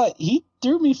didn't just he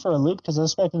threw me for a loop because I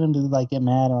expected him to like get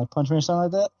mad and like punch me or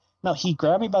something like that. No, he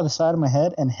grabbed me by the side of my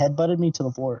head and headbutted me to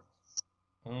the floor.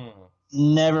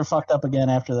 Never fucked up again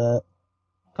after that.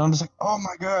 I'm just like, oh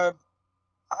my god,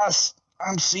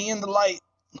 I'm seeing the light.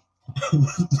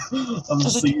 I'm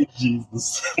seeing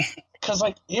Jesus. Because,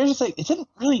 like, here's the thing. It didn't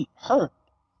really hurt.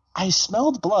 I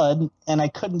smelled blood, and I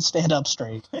couldn't stand up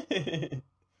straight.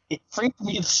 It freaked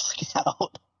me the fuck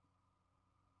out.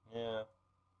 Yeah.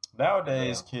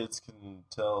 Nowadays, kids can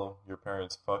tell your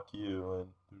parents, fuck you, and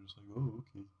they're just like, oh,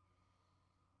 okay.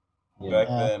 Yeah. Back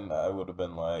then, I would have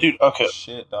been like, dude, okay.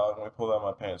 Shit, dog, let me pull out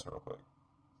my pants real quick.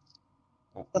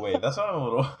 Wait, that's not a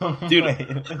little... Dude,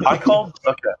 I called...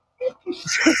 Okay.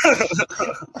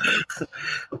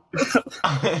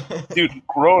 Dude,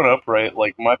 growing up, right,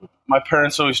 like, my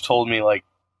parents always told me, like,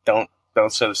 don't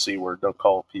say the C word, don't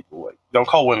call people, like, don't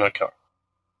call women a cunt.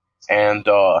 And,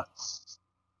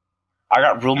 I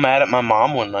got real mad at my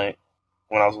mom one night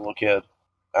when I was a little kid,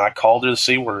 and I called her the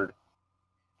C word,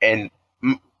 and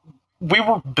we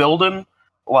were building,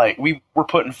 like, we were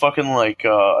putting fucking, like,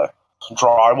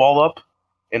 drywall up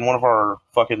in one of our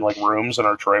fucking, like, rooms in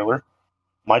our trailer.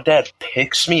 My dad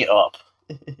picks me up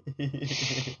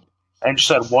and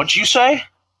said, what'd you say?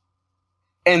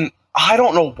 And I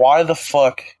don't know why the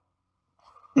fuck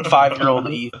 5-year-old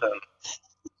Ethan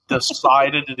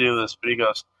decided to do this, but he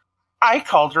goes, I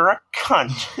called her a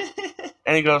cunt.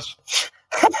 And he goes,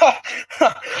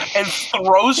 and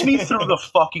throws me through the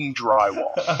fucking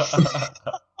drywall.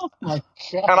 Oh my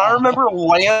god. And I remember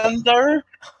laying there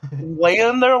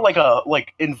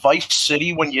like in Vice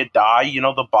City when you die, you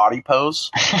know, the body pose.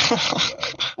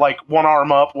 Like one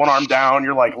arm up, one arm down,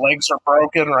 your like legs are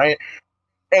broken, right?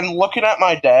 And looking at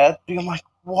my dad, being like,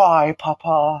 why,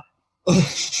 Papa?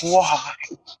 Why?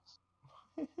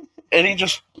 And he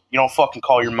just, you don't fucking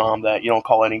call your mom that. You don't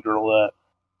call any girl that.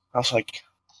 I was like,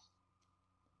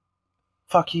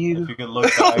 fuck you. If you could look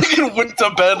back. Went to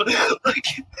bed.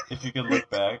 If you could look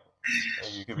back,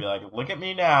 you could be like, look at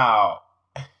me now.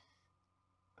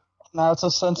 Now it's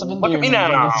a sense of endearment. Look at me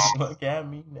now. Look at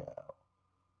me now.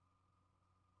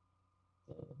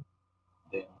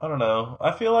 I don't know.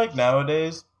 I feel like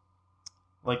nowadays,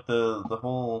 like the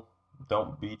whole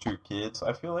don't beat your kids,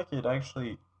 I feel like it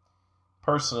actually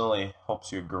personally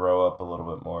helps you grow up a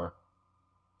little bit more.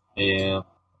 Yeah.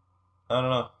 I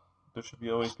don't know. There should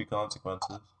always be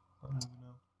consequences. I don't even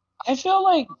know. I feel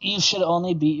like you should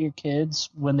only beat your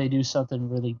kids when they do something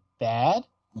really bad.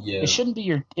 Yeah. It shouldn't be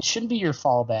your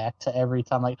fallback to every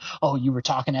time, like, oh, you were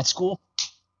talking at school?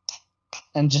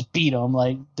 and just beat them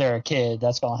like they're a kid.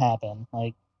 That's gonna happen.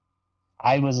 Like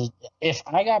if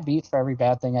I got beat for every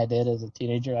bad thing I did as a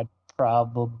teenager, I'd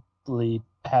probably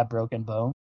have broken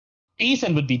bone.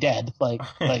 Ethan would be dead. Like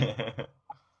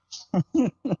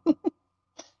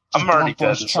I'm already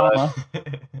dead inside.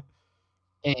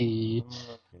 Hey,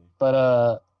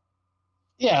 but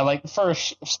yeah, like for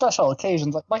special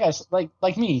occasions,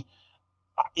 like me,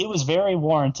 it was very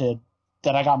warranted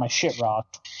that I got my shit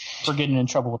rocked for getting in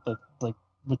trouble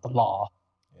with the law.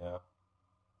 Yeah,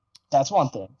 that's one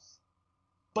thing.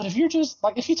 But if you're just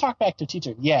if you talk back to a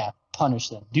teacher, yeah, punish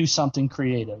them, do something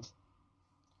creative.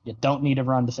 You don't need to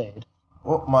run to fade.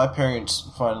 What my parents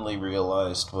finally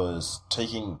realized was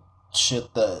taking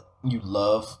shit that you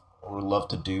love or love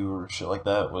to do or shit like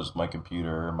that, was my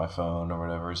computer or my phone or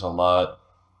whatever, is a lot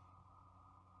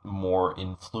more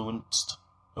influenced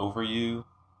over you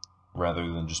rather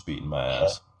than just beating my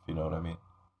ass, if you know what I mean.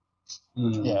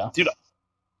 Yeah. Dude,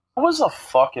 I was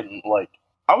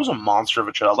a monster of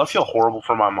a child. I feel horrible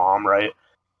for my mom, right?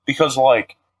 Because,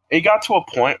 it got to a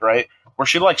point, right, where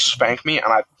she'd, spank me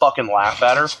and I'd fucking laugh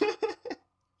at her.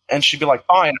 And she'd be like,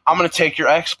 fine, I'm going to take your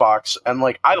Xbox. And,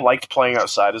 I liked playing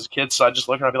outside as a kid, so I'd just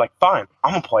look at her and I'd be like, fine,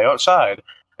 I'm going to play outside.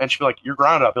 And she'd be like, you're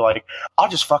grounded. I'd be like, I'll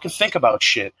just fucking think about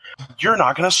shit. You're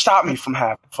not going to stop me from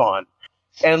having fun.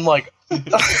 And,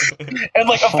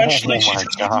 eventually she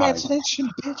just... Imagination,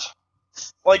 bitch.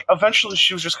 Eventually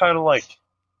she was just kind of like,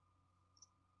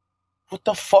 what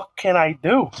the fuck can I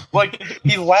do?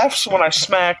 He laughs when I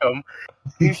smack him.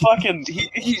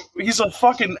 He's a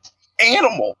fucking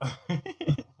animal.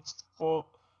 Well,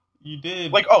 you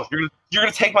did. You're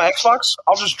gonna take my Xbox?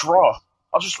 I'll just draw.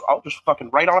 I'll just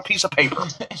fucking write on a piece of paper.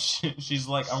 She's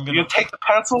like, I'm gonna take the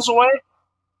pencils away.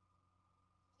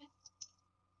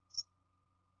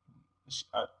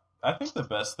 I think the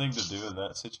best thing to do in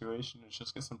that situation is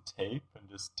just get some tape and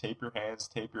just tape your hands,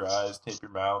 tape your eyes, tape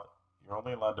your mouth. You're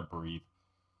only allowed to breathe.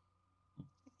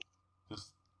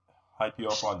 Just hype you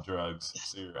up on drugs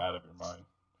so you're out of your mind.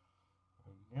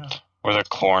 Yeah. Or the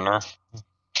corner.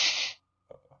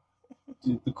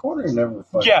 Dude, the corner never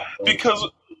fucking... Yeah, because...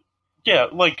 Yeah,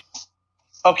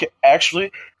 okay,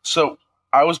 actually, so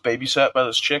I was babysat by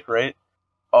this chick, right?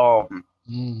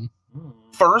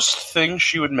 First thing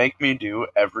she would make me do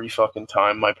every fucking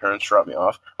time my parents dropped me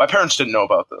off, my parents didn't know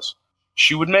about this.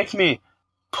 She would make me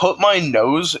put my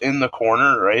nose in the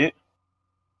corner, right?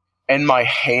 And my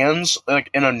hands,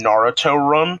 in a Naruto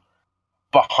run,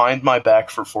 behind my back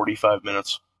for 45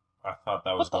 minutes. I thought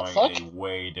that was going a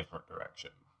way different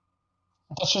direction.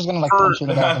 I thought she was gonna punch you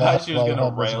in the back of the I head. thought she was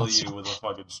gonna rail you with a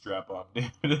fucking strap on,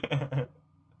 dude.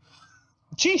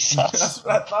 Jesus. That's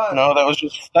what I thought. No, that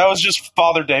was just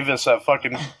Father Davis at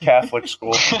fucking Catholic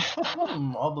school.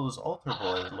 All those altar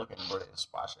boys looking pretty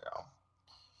special.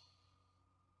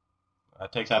 I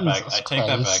take that back.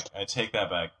 I take that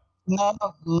back. No,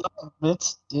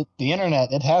 it's the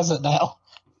internet. It has it now.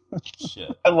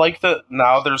 Shit. I like that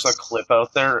now there's a clip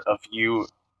out there of you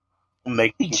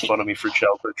making fun of me for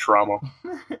childhood trauma.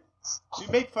 You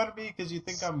make fun of me because you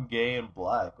think I'm gay and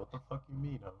black. What the fuck you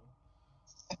mean, homie?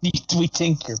 We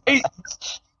think you're...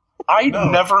 I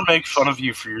never make fun of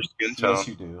you for your skin tone. Yes,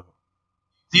 you do.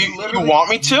 You want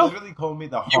me to? You literally called me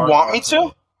the hard... You want me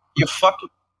to? You fucking...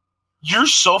 You're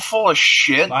so full of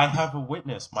shit. I have a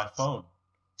witness, my phone.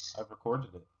 I've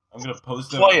recorded it. I'm going to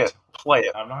post it. Play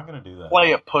it. I'm not going to do that.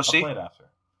 Play it, pussy. I'll play it after.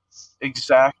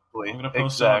 Exactly. I'm going to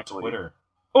post it on Twitter.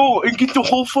 Oh, and get the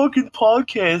whole fucking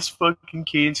podcast fucking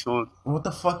canceled. What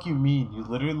the fuck you mean? You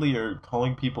literally are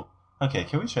calling people... Okay,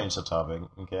 can we change the topic?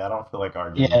 Okay, I don't feel like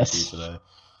arguing with you today.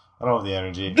 I don't have the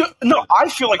energy. No, I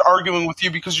feel like arguing with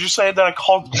you because you're saying that I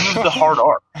called you the hard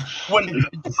R. When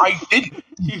I didn't.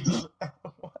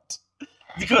 What?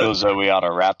 Because we ought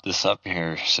to wrap this up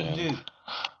here soon. Dude,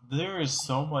 there is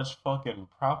so much fucking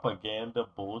propaganda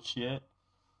bullshit.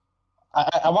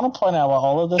 I want to point out while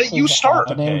all of this you is start.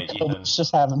 happening, Okay, Kobe's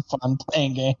just having fun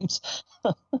playing games.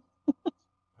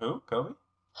 Who? Kobe?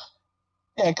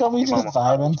 Yeah, Kobe's just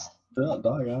vibing. Dog,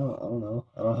 I don't know.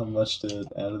 I don't have much to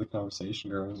add to the conversation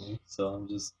currently, so I'm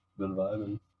just been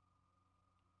vibing.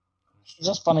 It's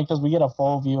just funny because we get a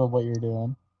full view of what you're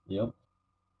doing. Yep.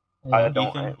 Yeah. I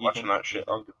don't hate watching that shit.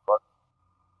 I don't give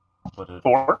a fuck. What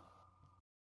For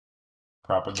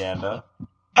propaganda?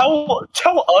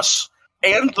 Tell us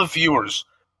and the viewers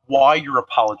why you're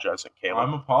apologizing, Caleb.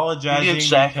 I'm apologizing The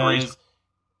exact because reason.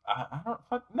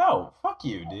 I don't fuck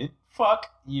you, dude. Fuck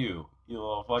you. You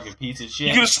little fucking piece of shit.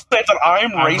 You can say that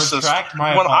I'm racist. Retract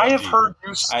my when apology. I have heard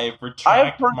you I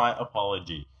retract my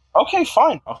apology. Okay,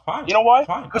 fine. Oh, fine. You know why?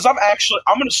 Fine. Because I'm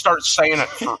gonna start saying it.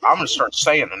 I'm gonna start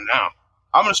saying it now.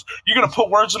 You're gonna put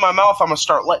words in my mouth. I'm gonna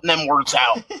start letting them words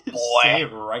out, boy. Say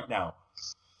it right now.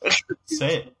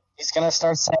 Say it. He's gonna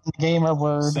start saying the gamer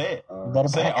word. Say it. Better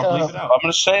Say it. back I'll bleep up. it out. I'm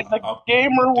gonna say the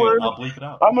gamer Dude, word. I'll bleep it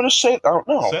out. I'm gonna say. I don't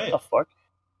know. Say it. What the fuck?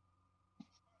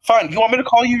 Fine. You want me to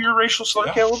call you your racial slur,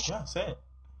 Yeah, Caleb? yeah, say it.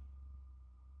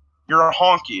 You're a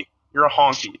honky. You're a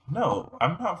honky. No,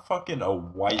 I'm not fucking a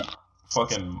white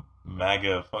fucking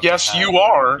MAGA fucking Yes, hat you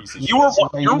wearing are. piece of You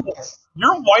shit. are.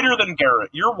 You're whiter than Garrett.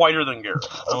 You're whiter than Garrett.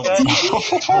 Okay.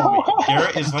 Homie,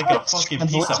 Garrett is like a fucking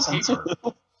piece of paper.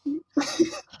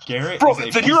 Garrett Bro,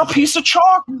 is then you're a piece of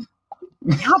chalk.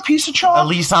 You're a piece of chalk. At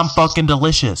least I'm fucking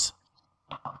delicious.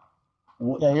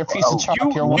 Yeah, you're a piece of chalk.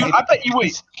 You, You're dude, white. I bet you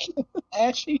ate.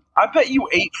 Ashy. I bet you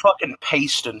ate fucking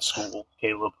paste in school,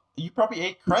 Caleb. You probably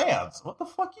ate crayons. What the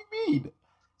fuck you mean?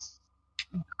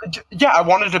 Yeah, I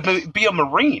wanted to be a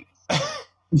Marine.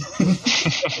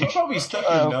 You probably stuck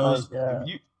your Oh my nose. God.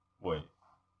 Wait.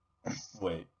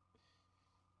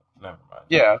 Never mind.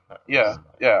 Yeah, Never mind.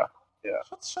 yeah.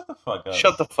 Shut the fuck up.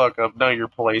 Shut the fuck up. Know your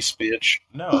place, bitch.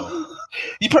 No.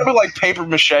 You probably like paper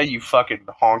mache, you fucking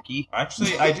honky.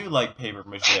 Actually, I do like paper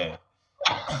mache.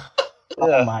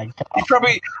 Oh my god. You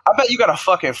probably. I bet you got a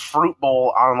fucking fruit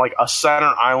bowl on like a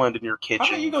center island in your kitchen.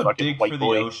 How about you go fucking dig white for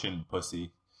boy. the ocean,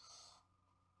 pussy?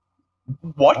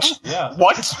 What? Yeah.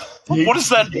 What? What does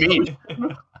that mean?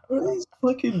 What are these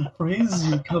fucking phrases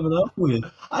you're coming up with?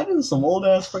 I know some old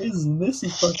ass phrases, and this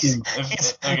is fucking.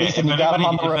 If You got him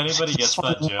on the road. anybody gets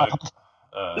that joke,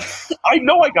 I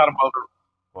know I got a mother.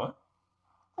 what?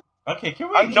 Okay, can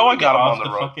we? I know I got him off on the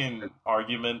the road. fucking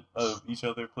argument of each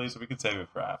other, please? We can save it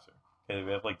for after. Okay,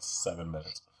 we have like 7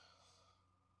 minutes.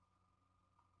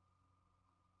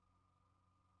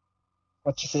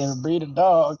 What's your favorite breed of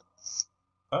dog?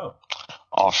 Oh,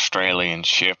 Australian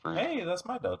Shepherd. hey, that's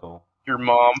my doggle. Your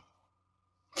mom.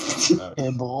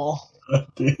 Hey, bull.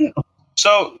 Damn.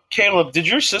 So, Caleb, did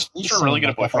your You sister seem really get a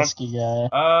like boyfriend? husky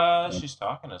guy. She's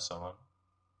talking to someone.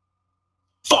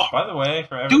 Fuck, By the way,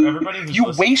 for dude, everybody who's you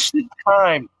listening, wasted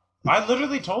time. I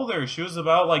literally told her she was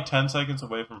about like 10 seconds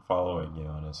away from following you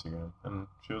on Instagram, and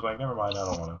she was like, "Never mind, I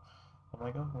don't want to." I'm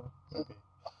like, "Oh, well, okay."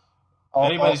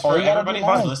 Anyways, for you gotta everybody be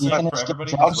who's nice. listening, You can for just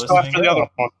everybody get I'll who's just go after listening, the other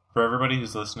one. for everybody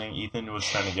who's listening, Ethan was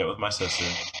trying to get with my sister,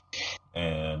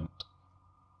 and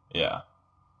yeah,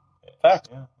 Fact.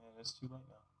 yeah, it's too late now.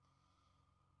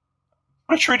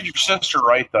 I treated your sister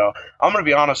right, though. I'm gonna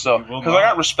be honest, though, You will because I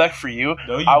not. got respect for you.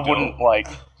 No, you I don't. wouldn't like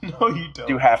No, you don't.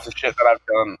 do half the shit that I've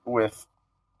done with.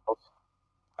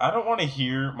 I don't want to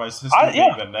hear my sister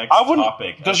yeah, being the next I wouldn't.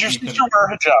 topic. Does of your Ethan- sister wear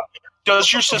a hijab?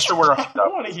 Does your sister wear a I don't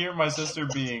hijab? want to hear my sister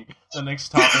being the next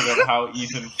topic of how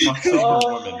Ethan fucks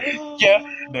over women Yeah,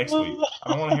 next week. I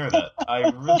don't want to hear that. I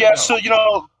really yeah. don't. So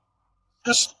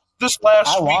this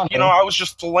last I week, want it. I was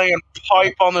just laying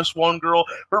pipe on this one girl.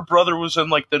 Her brother was in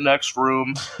like the next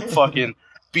room, fucking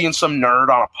being some nerd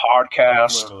on a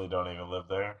podcast. Literally don't even live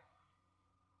there.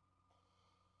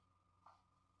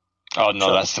 Oh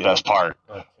no, that's the best part.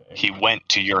 Okay. He went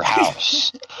to your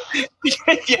house. Yeah.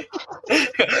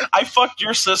 I fucked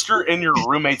your sister in your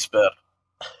roommate's bed.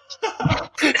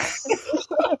 Okay.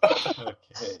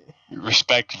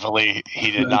 Respectfully,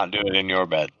 he did not do it in your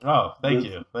bed. Oh, thank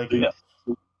you. Thank you. Yeah.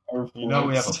 You know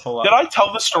we have a pull-up. Did I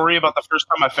tell the story about the first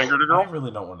time I fingered a I girl?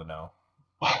 really don't want to know.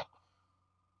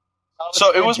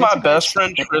 So it was my best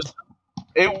friend Tristan.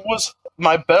 It was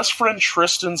my best friend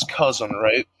Tristan's cousin,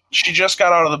 right? She just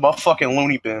got out of the motherfucking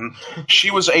loony bin. She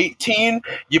was 18.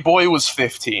 Your boy was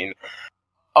 15.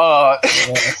 Romeo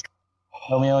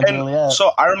and And Juliet.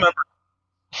 so I remember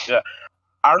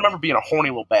being a horny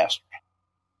little bastard,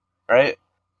 right?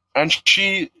 And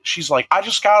she's like, I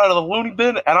just got out of the loony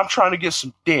bin and I'm trying to get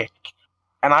some dick.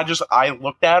 And I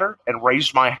looked at her and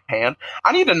raised my hand.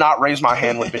 I need to not raise my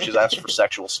hand when bitches ask for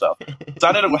sexual stuff. So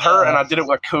I did it with her and I did it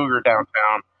with Cougar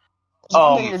downtown.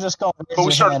 One day you're just going to but we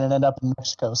raise your started- hand and end up in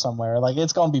Mexico somewhere. Like,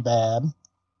 it's going to be bad.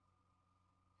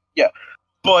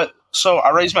 But so I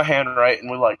raised my hand, right, and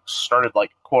we like started like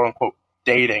quote unquote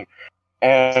dating.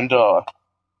 And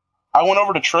I went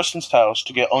over to Tristan's house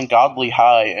to get ungodly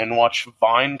high and watch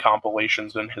Vine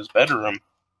compilations in his bedroom.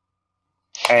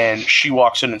 And she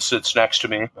walks in and sits next to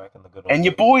me. Back in the good old And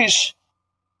you days.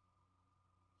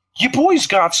 boys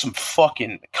got some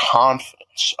fucking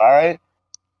confidence, alright?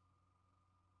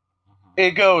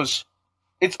 It goes,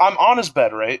 I'm on his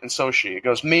bed, right? And so is she. It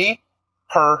goes me,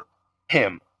 her,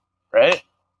 him, right?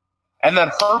 And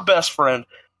then her best friend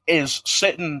is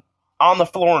sitting on the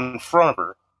floor in front of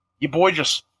her. Your boy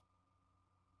just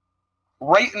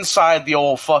right inside the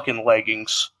old fucking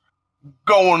leggings,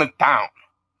 going it down.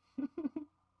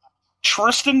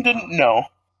 Tristan didn't know.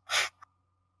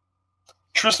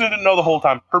 Tristan didn't know the whole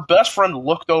time. Her best friend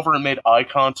looked over and made eye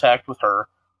contact with her,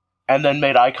 and then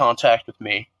made eye contact with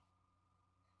me.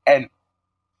 And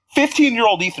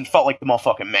 15-year-old Ethan felt like the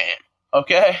motherfucking man,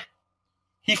 okay?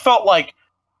 He felt like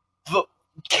the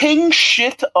king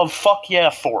shit of fuck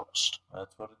yeah Forest.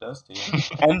 That's what it does to you.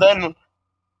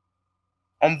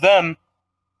 And then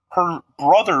her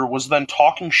brother was then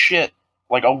talking shit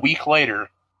like a week later,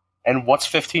 and what's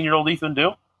 15-year-old Ethan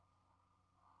do?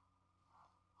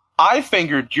 I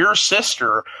fingered your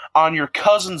sister on your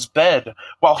cousin's bed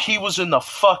while he was in the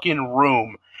fucking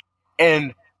room,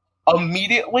 and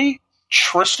immediately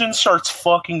Tristan starts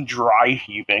fucking dry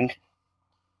heaving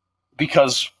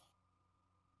because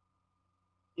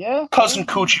cousin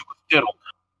Coochie was diddled,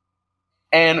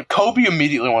 and Kobe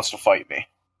immediately wants to fight me.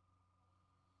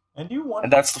 And you wonder,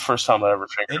 and that's the first time I ever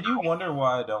fingered. And you wonder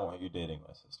why I don't want you dating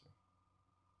my sister.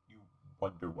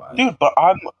 Wonder why, dude. But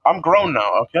I'm grown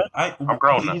now. Okay, I'm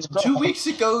grown now. 2 weeks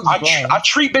ago, I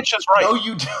treat bitches right. No,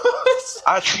 you don't.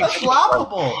 That's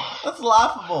laughable. Right. That's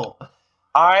laughable.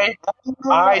 I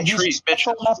treat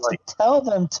bitches enough right. To tell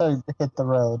them to hit the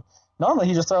road. Normally,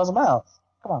 he just throws them out.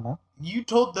 Come on, man. You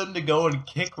told them to go and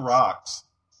kick rocks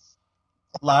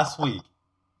last week.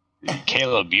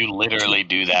 Caleb, you literally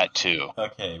do that too.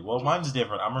 Okay, well, mine's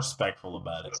different. I'm respectful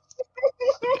about it.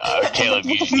 Caleb,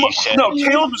 you said no.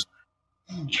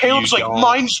 Caleb's like,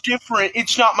 mine's different.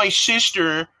 It's not my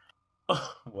sister.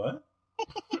 What?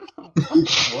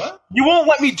 What? You won't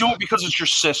let me do it because it's your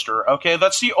sister, okay?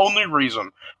 That's the only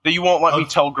reason that you won't let me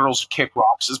tell girls to kick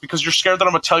rocks, is because you're scared that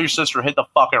I'm going to tell your sister to hit the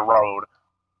fucking road.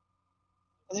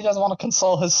 He doesn't want to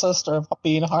console his sister about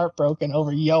being heartbroken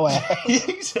over yo ass.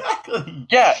 Exactly.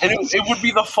 Yeah, and it would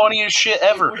be the funniest shit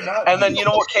ever. And then you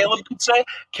know what Caleb could say?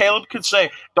 Caleb could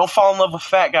say, don't fall in love with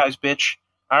fat guys, bitch.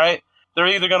 Alright? They're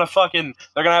either gonna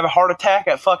have a heart attack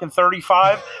at fucking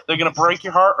 35, they're gonna break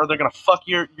your heart, or they're gonna fuck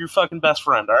your fucking best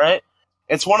friend, alright?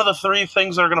 It's one of the three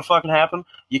things that are gonna fucking happen.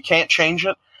 You can't change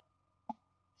it.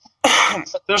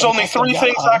 There's only three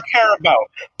things I care about.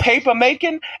 Paper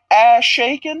making, ass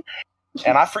shaking,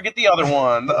 and I forget the other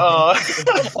one.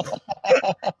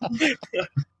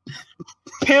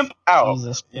 Pimp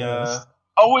out. Yeah.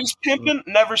 Always pimping,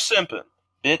 never simping,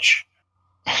 bitch.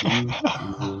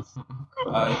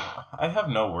 I have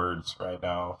no words right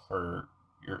now for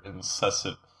your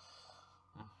incessant.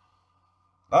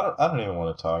 I don't even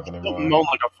want to talk anymore. No,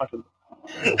 like a fucking.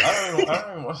 I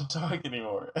don't even want to talk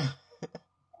anymore.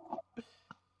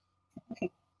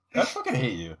 I fucking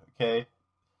hate you. Okay.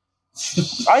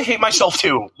 I hate myself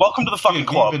too. Welcome to the fucking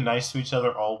club. We've been nice to each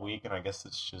other all week, and I guess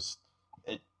it's just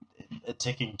a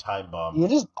ticking time bomb. You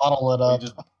just bottle it up.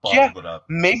 It up.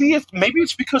 Maybe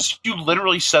it's because you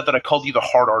literally said that I called you the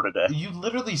hard R today. You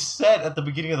literally said at the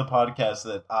beginning of the podcast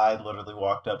that I literally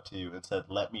walked up to you and said,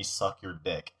 "Let me suck your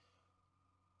dick."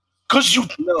 Because you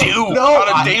do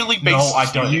on a daily basis. No, I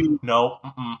don't. No,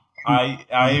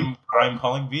 I'm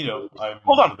calling veto.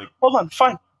 Hold on.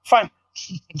 Fine.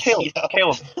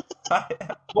 Caleb.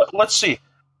 Let's see.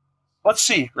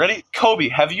 Ready? Kobe,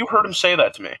 have you heard him say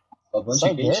that to me? How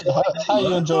are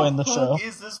you enjoying the show? What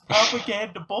is this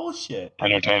propaganda bullshit?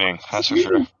 Entertaining, that's for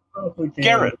sure.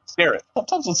 Garrett.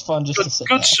 Sometimes it's fun just to sit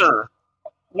Good back. sir.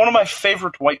 One of my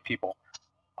favorite white people.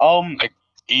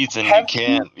 Ethan,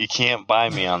 you can't buy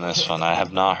me on this one. I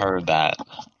have not heard that.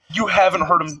 You haven't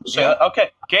heard him say that? Okay,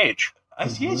 Gage.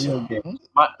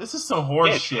 This is some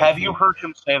horse Gage, shit. have you heard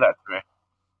him say that to me?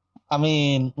 I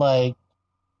mean, like,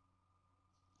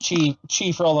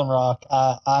 Chief Roland Rock,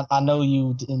 I know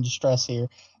you in distress here.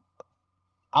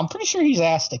 I'm pretty sure he's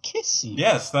asked to kiss you.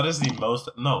 Yes, that is the most...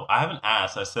 No, I haven't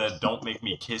asked. I said, don't make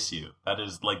me kiss you. That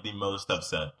is, like, the most I've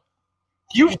said.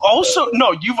 You've gone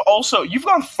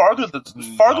farther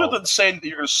than saying that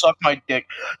you're going to suck my dick.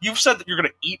 You've said that you're going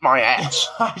to eat my ass.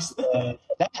 I have said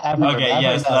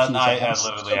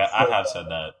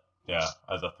that. Yeah,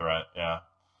 as a threat. Yeah.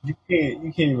 You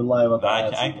can't even lie about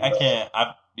that. I can't.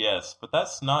 Yes, but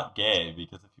that's not gay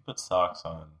because if you put socks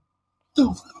on.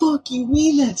 The fuck you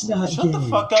mean that's not Shut gay? the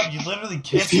fuck up! You literally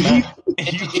kissed me.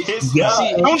 You kissed me.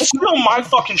 Don't steal my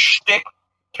fucking shtick,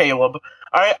 Caleb.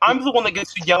 Alright, I'm the one that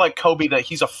gets to yell at Kobe that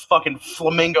he's a fucking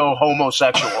flamingo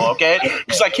homosexual, okay?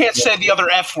 Because I can't say the other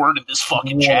F word in this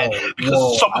fucking chat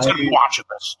because someone's going to be watching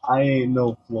this. I ain't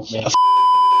no flamingo.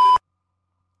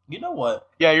 You know what?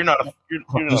 Yeah, you're not a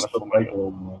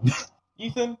flamingo.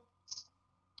 Ethan?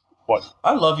 What?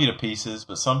 I love you to pieces,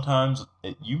 but sometimes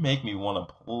you make me want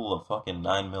to pull a fucking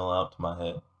 9mm out to my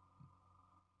head.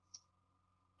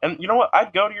 And you know what?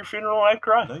 I'd go to your funeral and I'd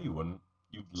cry. No, you wouldn't.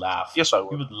 You'd laugh. Yes, I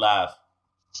would. You would laugh.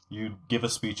 You'd give a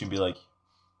speech and be like,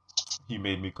 he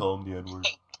made me call him the N-word.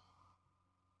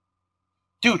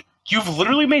 Dude, You've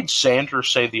literally made Xander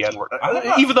say the N-word.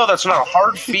 not- Even though that's not a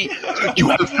hard feat. You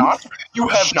have not. You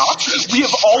have not. We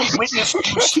have all witnessed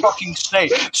you fucking say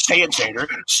it, Xander.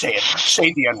 Say it.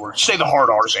 Say the N-word. Say the hard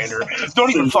R, Xander. Don't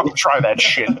even fucking try that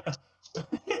shit. You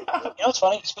know what's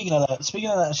funny? Speaking of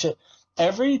that shit,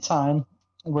 every time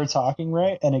we're talking,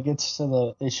 right, and it gets to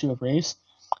the issue of race,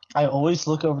 I always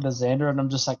look over to Xander and I'm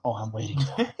just like, oh, I'm waiting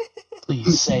for it.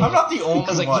 Please say I'm it. not the only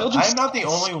Because, like, one. he'll just I'm not the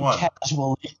only one.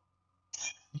 casually.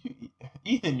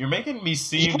 Ethan, you're making me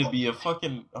seem to be a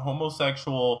fucking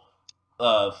homosexual,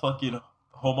 fucking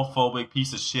homophobic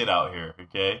piece of shit out here,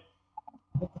 okay?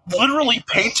 Literally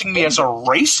painting me as a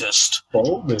racist.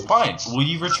 Fine. Will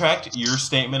you retract your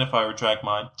statement if I retract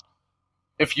mine?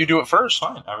 If you do it first.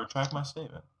 Fine, I retract my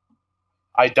statement.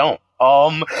 I don't.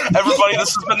 Everybody,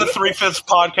 this has been the 3/5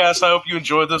 podcast. I hope you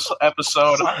enjoyed this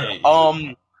episode. I hate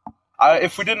you.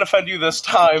 If we didn't offend you this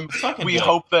time, Suck a we dick.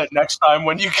 hope that next time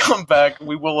when you come back,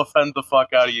 we will offend the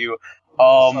fuck out of you.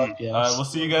 Yes. We'll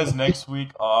see you guys next week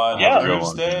on Yeah.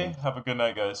 Thursday. Have a good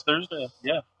night, guys. Thursday.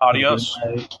 Yeah. Adios.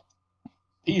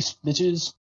 Peace,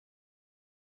 bitches.